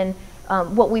activities, and then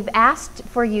what we've asked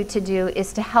for you to do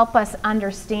is to help us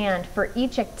understand for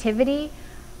each activity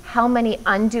how many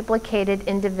unduplicated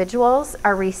individuals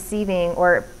are receiving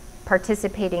or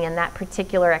participating in that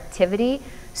particular activity,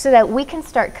 so that we can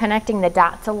start connecting the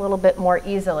dots a little bit more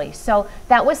easily. So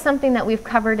that was something that we've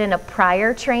covered in a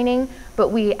prior training, but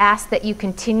we ask that you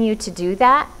continue to do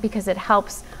that because it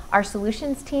helps our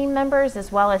solutions team members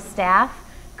as well as staff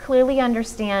clearly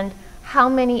understand how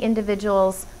many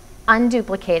individuals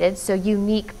unduplicated, so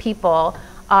unique people,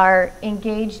 are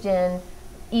engaged in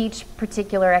each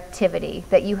particular activity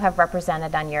that you have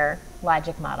represented on your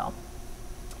logic model.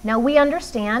 Now we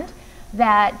understand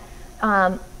that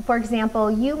for example,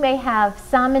 you may have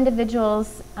some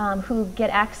individuals who get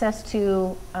access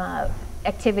to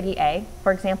activity A,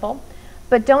 for example,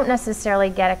 but don't necessarily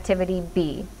get activity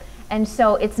B. And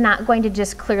so it's not going to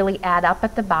just clearly add up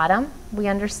at the bottom. We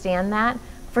understand that.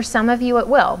 For some of you it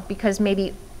will, because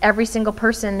maybe every single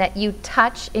person that you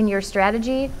touch in your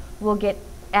strategy will get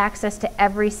access to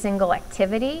every single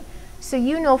activity. So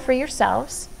you know for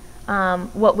yourselves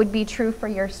what would be true for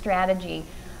your strategy.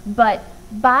 But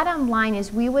bottom line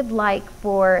is we would like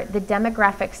for the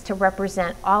demographics to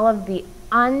represent all of the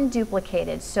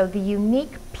unduplicated, so the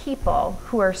unique people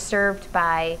who are served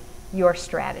by your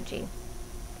strategy.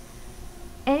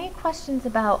 Any questions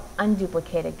about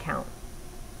unduplicated count?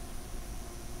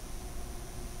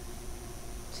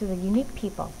 So the unique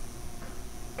people.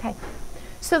 Okay.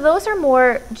 So those are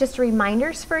more just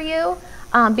reminders for you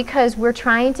because we're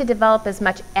trying to develop as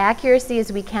much accuracy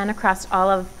as we can across all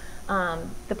of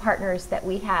the partners that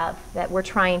we have that we're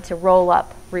trying to roll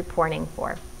up reporting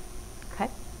for. Okay.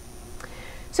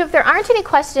 So if there aren't any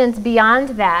questions beyond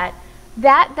that,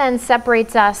 that then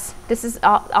separates us. This is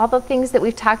all the things that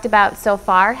we've talked about so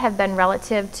far have been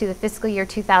relative to the fiscal year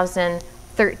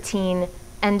 2013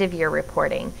 end of year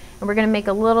reporting. And we're going to make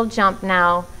a little jump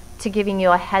now to giving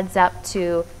you a heads up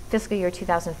to fiscal year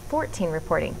 2014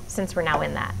 reporting, since we're now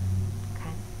in that.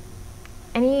 Okay.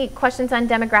 Any questions on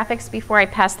demographics before I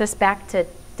pass this back to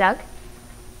Doug?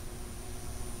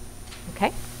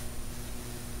 Okay.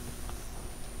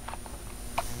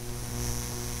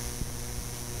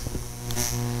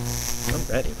 I'm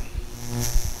ready.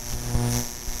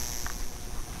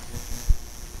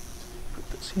 Put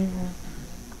this here.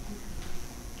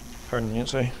 Pardon me,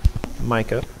 sorry.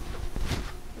 Mic up.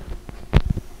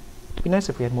 It'd be nice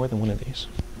if we had more than one of these.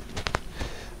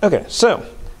 Okay, so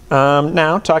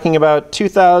now talking about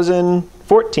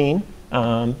 2014,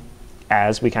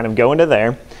 as we kind of go into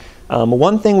there,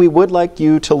 one thing we would like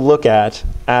you to look at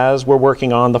as we're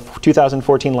working on the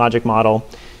 2014 logic model,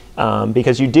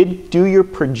 because you did do your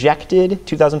projected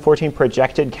 2014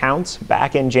 projected counts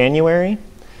back in January.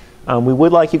 We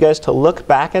would like you guys to look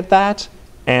back at that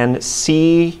and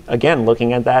see, again,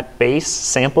 looking at that base,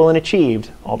 sample, and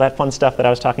achieved, all that fun stuff that I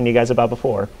was talking to you guys about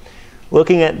before.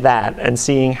 Looking at that and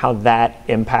seeing how that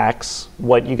impacts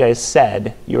what you guys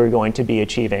said you were going to be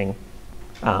achieving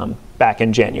back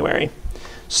in January.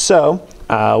 So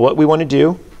what we want to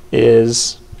do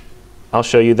is, I'll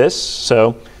show you this.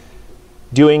 So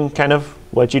doing kind of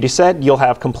what Judy said, you'll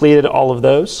have completed all of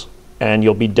those, and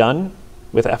you'll be done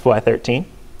with FY13,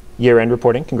 year-end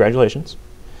reporting. Congratulations.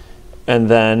 And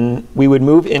then we would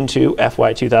move into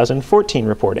FY 2014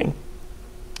 reporting.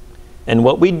 And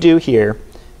what we do here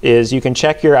is you can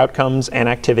check your outcomes and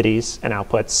activities and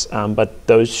outputs, but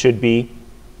those should be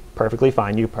perfectly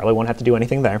fine. You probably won't have to do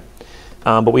anything there.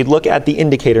 But we look at the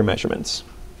indicator measurements.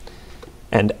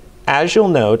 And as you'll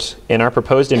note in our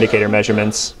proposed indicator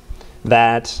measurements,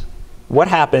 that what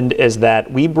happened is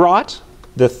that we brought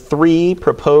the 3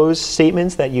 proposed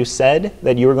statements that you said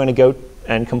that you were going to go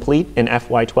and complete in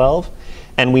FY12,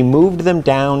 and we moved them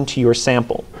down to your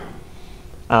sample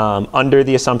under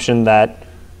the assumption that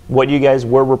what you guys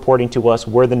were reporting to us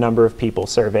were the number of people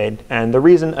surveyed. And the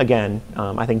reason, again,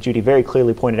 I think Judy very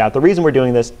clearly pointed out, the reason we're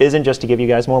doing this isn't just to give you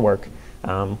guys more work.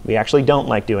 We actually don't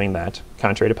like doing that,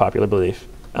 contrary to popular belief.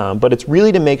 But it's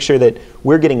really to make sure that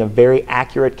we're getting a very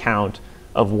accurate count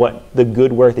of what the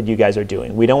good work that you guys are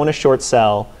doing. We don't want to short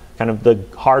sell kind of the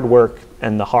hard work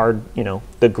and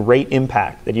the great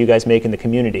impact that you guys make in the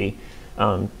community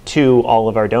to all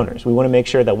of our donors. We want to make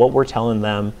sure that what we're telling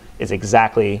them is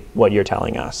exactly what you're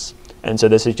telling us. And so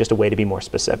this is just a way to be more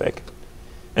specific.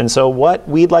 And so what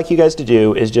we'd like you guys to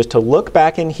do is just to look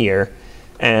back in here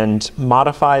and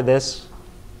modify this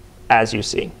as you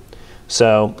see.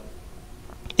 So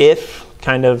if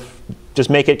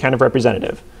just make it kind of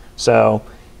representative. So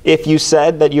if you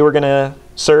said that you were going to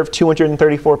serve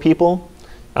 234 people,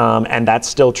 and that's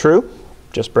still true,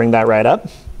 just bring that right up.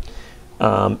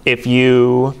 If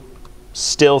you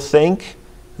still think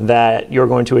that you're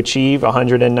going to achieve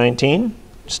 119,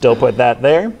 still put that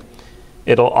there.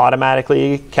 It'll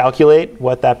automatically calculate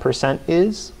what that percent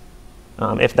is,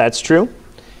 if that's true.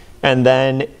 And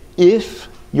then if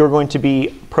you're going to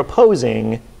be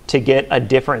proposing to get a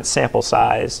different sample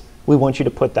size, we want you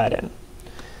to put that in.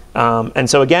 And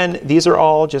so again, these are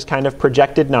all just kind of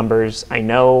projected numbers. I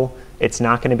know it's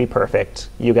not going to be perfect.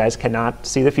 You guys cannot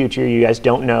see the future. You guys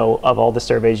don't know of all the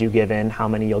surveys you give in, how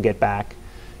many you'll get back.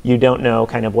 You don't know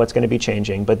kind of what's going to be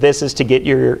changing. But this is to get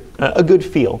a good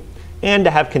feel and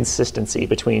to have consistency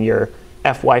between your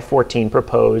FY14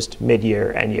 proposed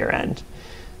mid-year and year-end.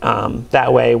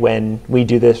 That way, when we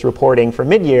do this reporting for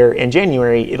mid-year in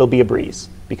January, it'll be a breeze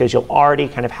because you'll already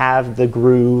kind of have the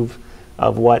groove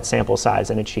of what sample size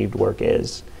and achieved work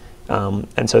is.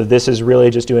 And so this is really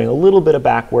just doing a little bit of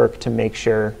back work to make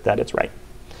sure that it's right.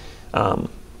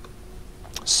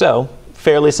 So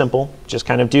fairly simple, just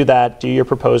kind of do that, do your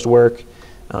proposed work.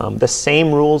 The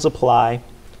same rules apply.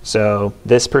 So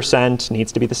this percent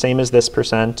needs to be the same as this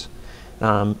percent.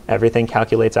 Everything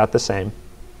calculates out the same.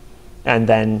 And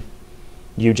then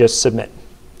you just submit.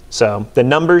 So the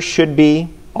numbers should be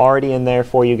already in there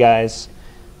for you guys.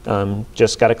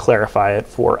 Just got to clarify it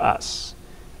for us.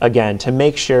 Again, to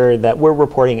make sure that we're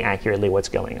reporting accurately what's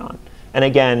going on. And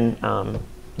again,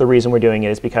 the reason we're doing it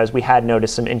is because we had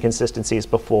noticed some inconsistencies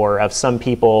before of some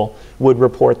people would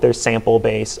report their sample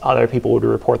base, other people would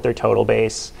report their total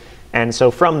base. And so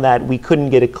from that, we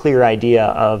couldn't get a clear idea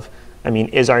of,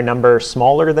 is our number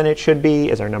smaller than it should be?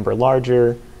 Is our number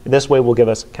larger? This way will give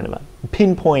us kind of a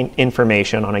pinpoint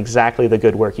information on exactly the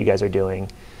good work you guys are doing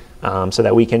so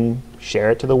that we can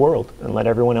share it to the world and let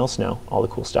everyone else know all the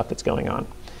cool stuff that's going on.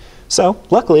 So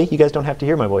luckily, you guys don't have to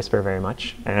hear my voice for very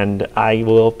much, and I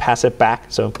will pass it back.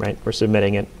 So right, we're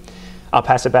submitting it. I'll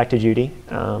pass it back to Judy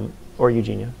or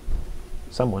Eugenia,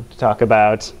 someone, to talk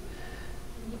about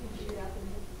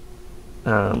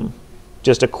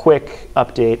just a quick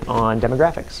update on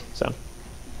demographics. So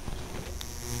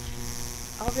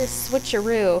all this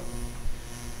switcheroo.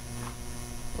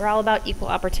 We're all about equal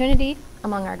opportunity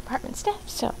among our department staff.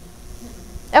 So,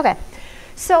 okay.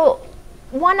 So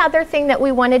one other thing that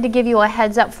we wanted to give you a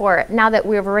heads up for, now that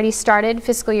we've already started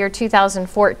fiscal year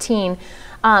 2014,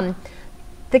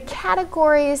 the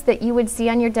categories that you would see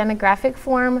on your demographic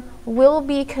form will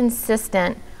be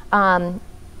consistent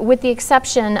with the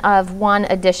exception of one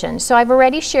addition. So I've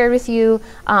already shared with you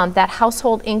that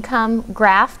household income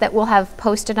graph that we'll have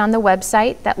posted on the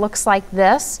website that looks like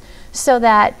this, so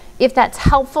that if that's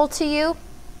helpful to you,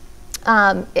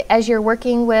 as you're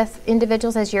working with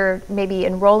individuals, as you're maybe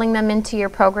enrolling them into your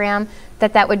program,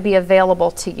 that would be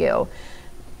available to you.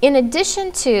 In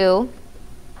addition to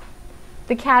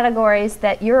the categories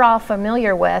that you're all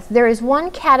familiar with, there is one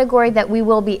category that we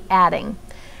will be adding,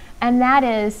 and that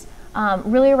is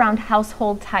really around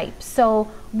household types.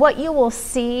 So what you will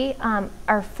see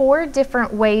are 4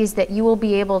 different ways that you will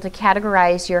be able to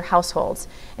categorize your households.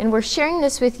 And we're sharing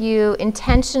this with you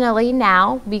intentionally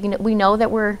now. We know that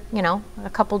we're, a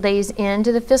couple days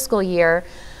into the fiscal year,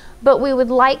 but we would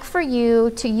like for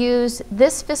you to use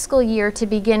this fiscal year to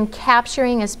begin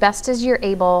capturing as best as you're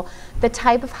able the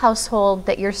type of household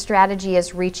that your strategy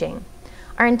is reaching.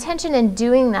 Our intention in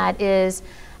doing that is,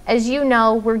 as you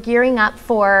know, we're gearing up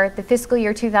for the fiscal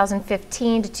year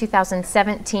 2015 to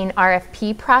 2017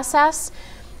 RFP process.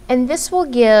 And this will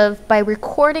give, by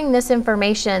recording this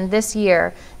information this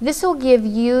year, this will give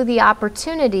you the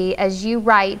opportunity as you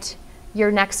write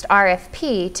your next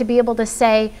RFP to be able to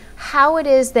say how it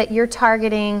is that you're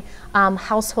targeting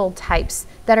household types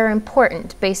that are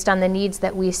important based on the needs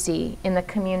that we see in the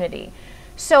community.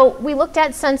 So we looked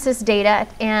at census data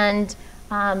and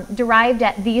derived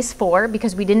at these 4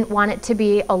 because we didn't want it to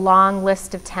be a long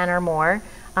list of 10 or more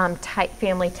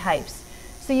family types.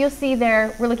 So So you'll see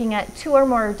there, we're looking at 2 or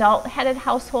more adult-headed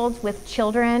households with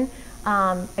children.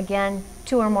 Again,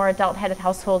 2 or more adult-headed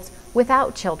households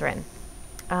without children,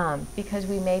 because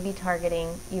we may be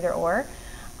targeting either or.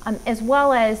 As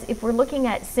well as if we're looking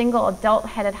at single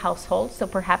adult-headed households, so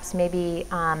perhaps maybe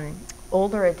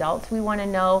older adults, we want to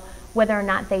know whether or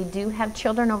not they do have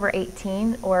children over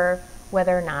 18 or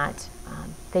whether or not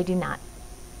they do not.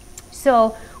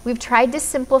 So we've tried to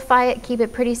simplify it, keep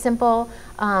it pretty simple,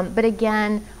 but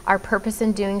again, our purpose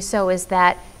in doing so is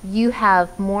that you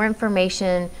have more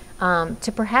information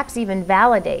to perhaps even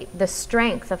validate the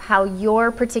strength of how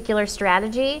your particular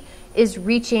strategy is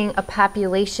reaching a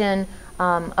population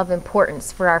of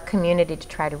importance for our community to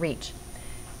try to reach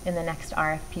in the next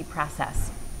RFP process.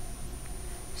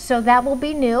 So that will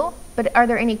be new, but are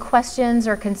there any questions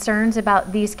or concerns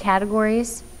about these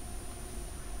categories?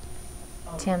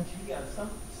 Tim? Yeah, some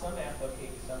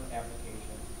applications,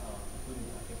 including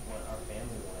I think one, our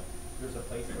family one, there's a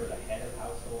place for the head of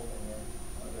household and then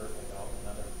other adult,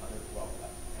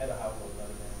 head of household,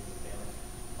 another member of the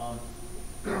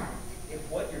family. If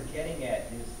what you're getting at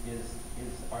is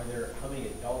are there, how many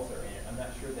adults are in it? I'm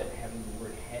not sure that having the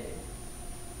word headed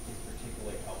is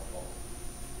particularly helpful.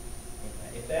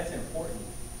 If that's important,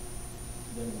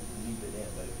 then leave it in.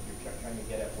 But if you're trying to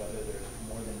get at whether there's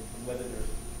whether there's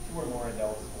 2 or more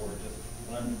adults or just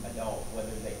 1 adult,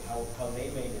 whether how they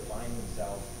may define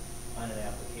themselves on an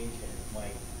application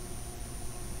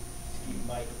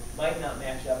might not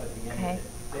match up at the end of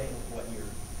the thing with what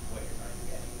you're trying to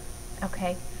get here.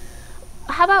 Okay.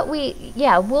 How about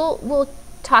we'll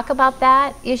talk about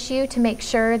that issue to make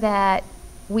sure that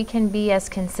we can be as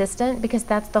consistent, because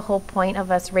that's the whole point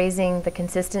of us raising the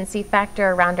consistency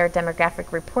factor around our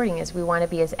demographic reporting, is we want to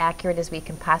be as accurate as we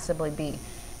can possibly be.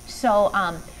 So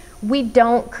we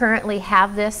don't currently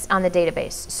have this on the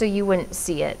database, so you wouldn't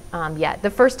see it yet. The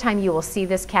first time you will see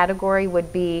this category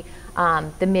would be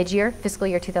the mid-year, fiscal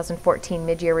year 2014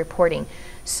 mid-year reporting.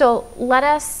 So let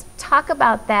us talk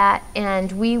about that,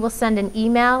 and we will send an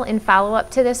email in follow-up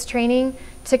to this training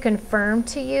to confirm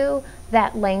to you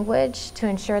that language to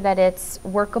ensure that it's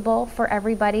workable for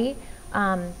everybody,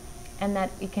 and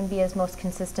that it can be as most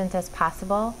consistent as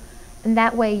possible. And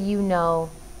that way you know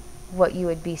what you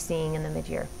would be seeing in the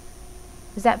mid-year.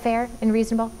 Is that fair and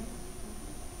reasonable?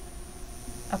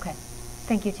 Okay.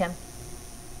 Thank you, Tim.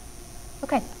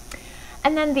 Okay.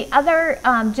 And then the other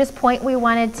just point we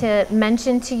wanted to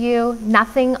mention to you,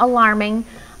 nothing alarming,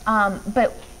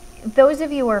 but those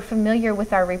of you who are familiar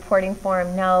with our reporting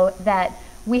forum know that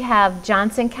we have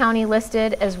Johnson County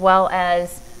listed as well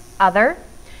as other.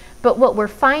 But what we're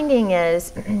finding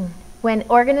is when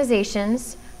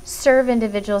organizations serve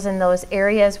individuals in those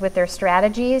areas with their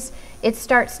strategies, it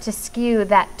starts to skew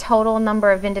that total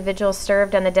number of individuals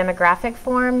served on the demographic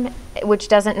form, which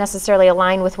doesn't necessarily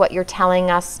align with what you're telling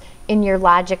us in your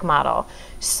logic model.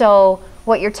 So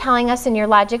what you're telling us in your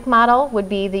logic model would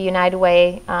be the United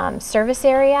Way service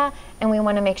area, and we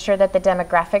want to make sure that the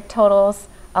demographic totals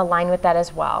align with that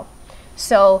as well.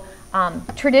 So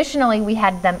traditionally we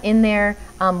had them in there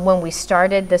when we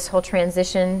started this whole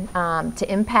transition to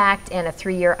impact and a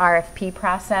 3-year RFP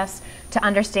process to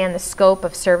understand the scope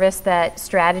of service that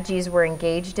strategies were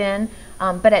engaged in.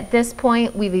 But at this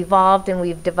point we've evolved and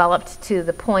we've developed to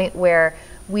the point where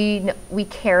we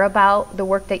care about the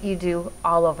work that you do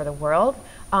all over the world,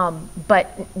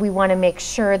 but we want to make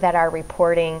sure that our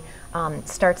reporting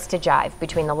starts to jive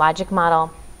between the logic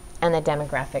model and the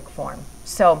demographic form.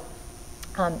 So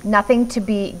nothing to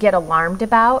get alarmed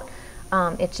about.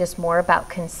 It's just more about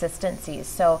consistencies.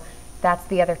 So that's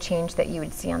the other change that you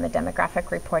would see on the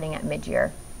demographic reporting at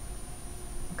mid-year.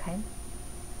 Okay.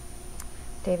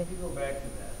 David? If you go back to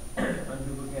that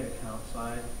unduplicate account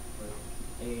slide with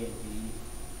A and B.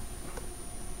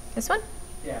 This one?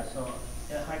 Yeah, so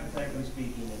hypothetically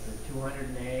speaking, if there's 200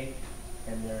 in A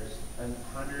and there's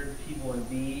 100 people in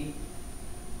B,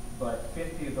 but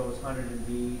 50 of those 100 in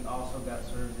B also got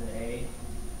served in A,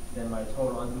 then my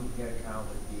total unduplicate account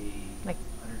would be like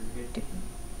 150.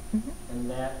 Mm-hmm. And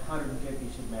that 150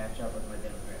 should match up with my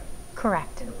demographic.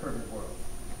 Correct. In a perfect world.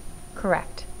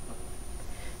 Correct.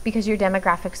 Because your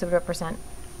demographics would represent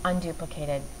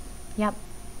unduplicated. Yep.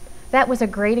 That was a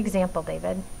great example,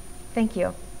 David. Thank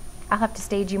you. I'll have to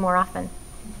stage you more often.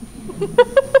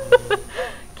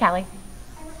 Callie?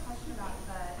 I have a question about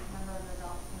the number of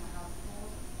adults in the household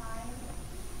side.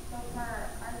 So for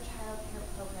our child care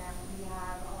program, we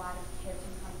have a lot of kids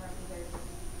who come from either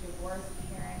divorced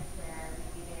parents where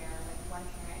maybe they're like one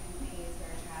parent who pays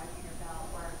their child care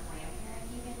bill, or a grandparent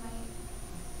even might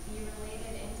be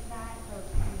related into that. So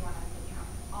do you want us to count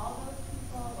all those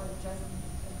people or just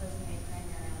the person they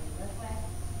primarily live with?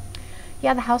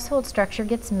 Yeah, the household structure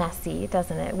gets messy,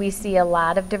 doesn't it? We see a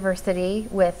lot of diversity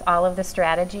with all of the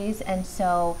strategies, and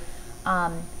so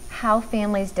how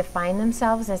families define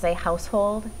themselves as a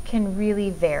household can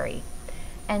really vary.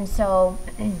 And so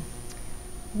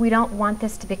we don't want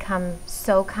this to become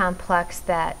so complex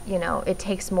that, you know, it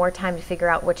takes more time to figure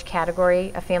out which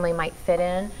category a family might fit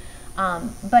in.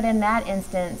 But in that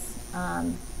instance,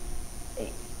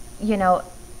 you know,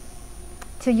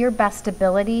 to your best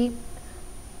ability,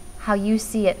 how you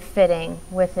see it fitting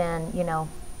within, you know,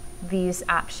 these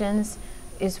options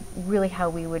is really how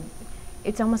we would,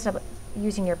 it's almost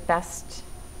using your best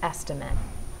estimate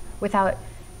without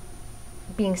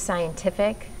being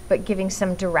scientific, but giving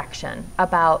some direction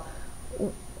about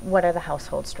what are the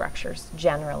household structures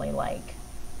generally like.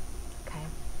 Okay.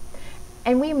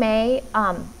 And we may,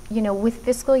 you know, with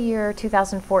fiscal year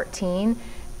 2014,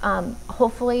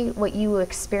 hopefully what you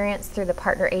experience through the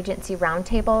partner agency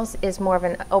roundtables is more of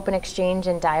an open exchange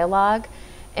and dialogue.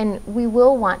 And we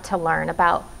will want to learn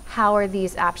about how are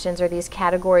these options or these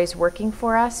categories working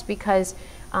for us, because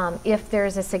if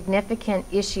there's a significant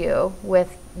issue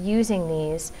with using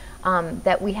these,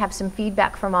 that we have some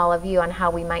feedback from all of you on how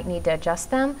we might need to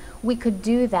adjust them, we could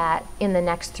do that in the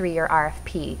next 3-year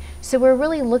RFP. So we're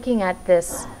really looking at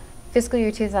this fiscal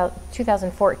year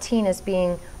 2014 as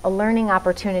being a learning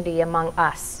opportunity among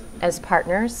us as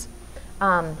partners.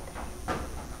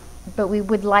 But we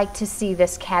would like to see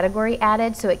this category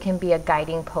added so it can be a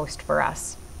guiding post for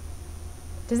us.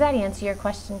 Does that answer your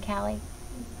question, Callie?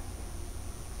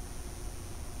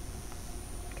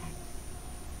 Okay.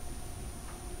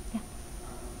 Yeah.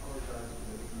 I apologize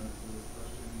for the ignorance of this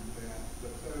question in advance,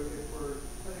 but so if we're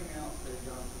putting out, say,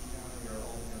 Johnson County or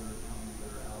all the other counties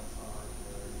that are outside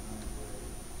the United Way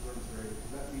service area,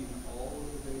 does that mean all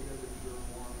of the data that you're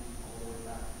wanting all the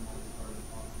way back from what we started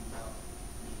talking about,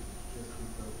 you should just be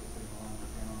focusing on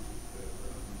the counties that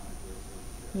are in the United Way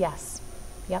service area? Yes.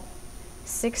 Yep.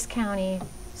 6-county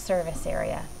service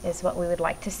area is what we would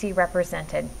like to see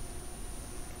represented.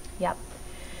 Yep.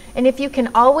 And if you can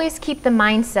always keep the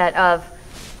mindset of,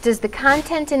 does the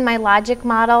content in my logic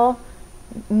model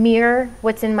mirror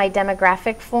what's in my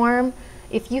demographic form?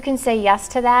 If you can say yes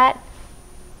to that,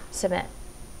 submit.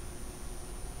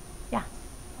 Yeah.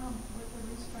 With the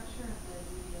restructure of the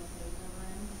DBSA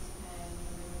programs and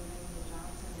removing the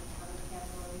Johnson and other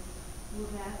categories, will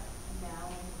that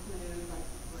now include like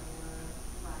Brewer,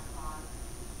 Blackhawk,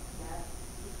 that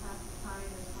be classified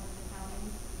as one of the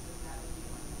counties? Because that would be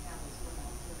one of the counties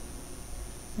without certainty.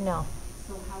 No.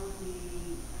 So how would we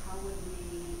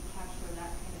capture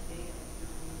that kind of data if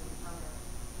you're removing other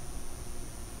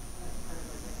as part of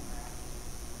our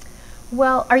demographics?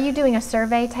 Well, are you doing a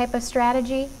survey type of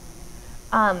strategy?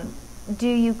 Do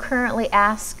you currently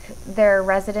ask their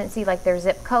residency, like their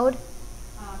zip code?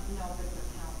 No, but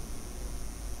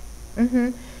the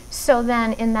county. So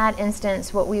then in that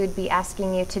instance, what we would be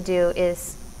asking you to do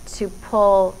is to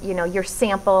pull, you know, your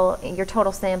sample, your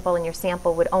total sample, and your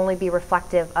sample would only be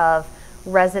reflective of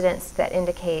residents that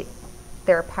indicate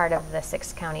they're part of the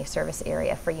 6-county service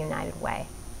area for United Way.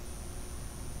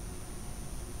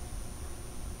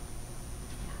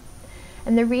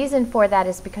 And the reason for that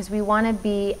is because we want to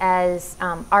be as,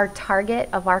 our target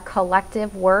of our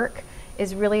collective work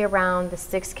is really around the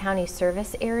 6-county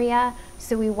service area.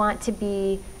 So we want to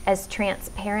be as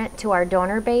transparent to our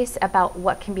donor base about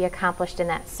what can be accomplished in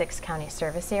that 6-county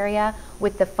service area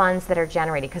with the funds that are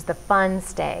generated, because the funds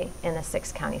stay in the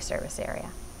 6-county service area.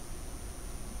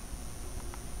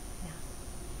 Yeah.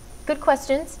 Good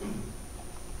questions.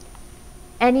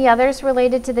 Any others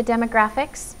related to the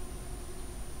demographics?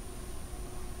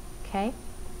 Okay,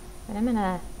 and I'm going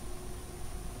to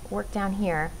work down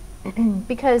here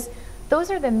because those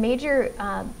are the major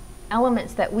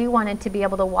elements that we wanted to be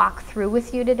able to walk through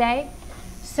with you today.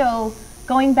 So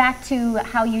going back to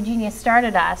how Eugenia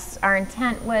started us, our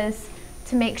intent was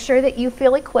to make sure that you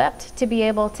feel equipped to be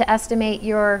able to estimate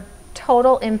your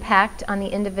total impact on the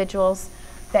individuals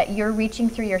that you're reaching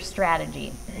through your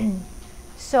strategy.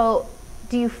 So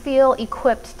do you feel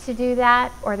equipped to do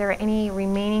that, or are there any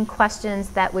remaining questions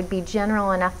that would be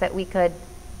general enough that we could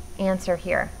answer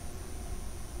here?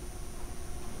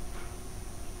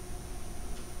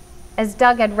 As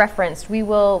Doug had referenced, we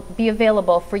will be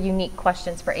available for unique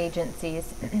questions for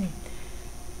agencies.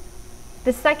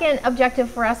 The second objective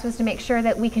for us was to make sure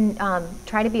that we can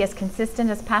try to be as consistent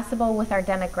as possible with our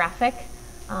demographic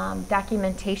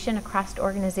documentation across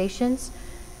organizations.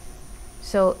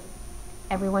 So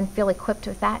everyone feel equipped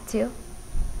with that too?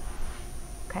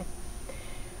 Okay.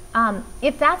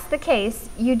 If that's the case,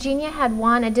 Eugenia had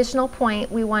one additional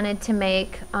point we wanted to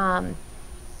make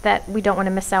that we don't want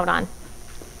to miss out on.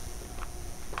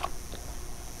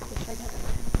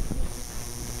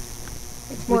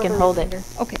 can hold it.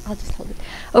 Okay, I'll just hold it.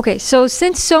 Okay, so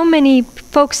since so many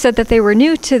folks said that they were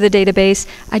new to the database,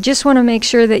 I just want to make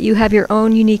sure that you have your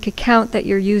own unique account that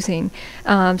you're using.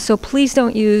 So please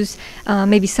don't use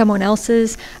maybe someone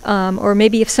else's, or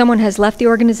maybe if someone has left the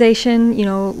organization, you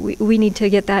know, we need to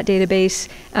get that database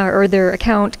or their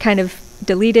account kind of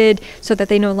deleted so that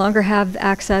they no longer have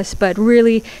access, but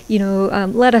really, you know,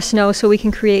 let us know so we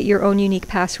can create your own unique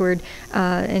password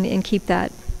and keep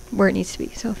that where it needs to be.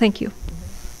 So thank you.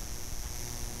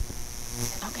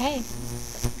 Okay.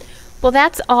 Well,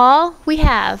 that's all we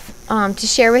have to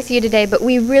share with you today, but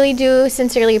we really do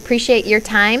sincerely appreciate your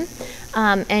time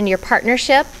and your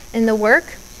partnership in the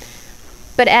work.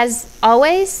 But as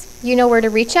always, you know where to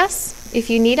reach us if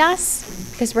you need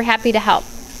us, because we're happy to help.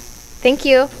 Thank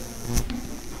you.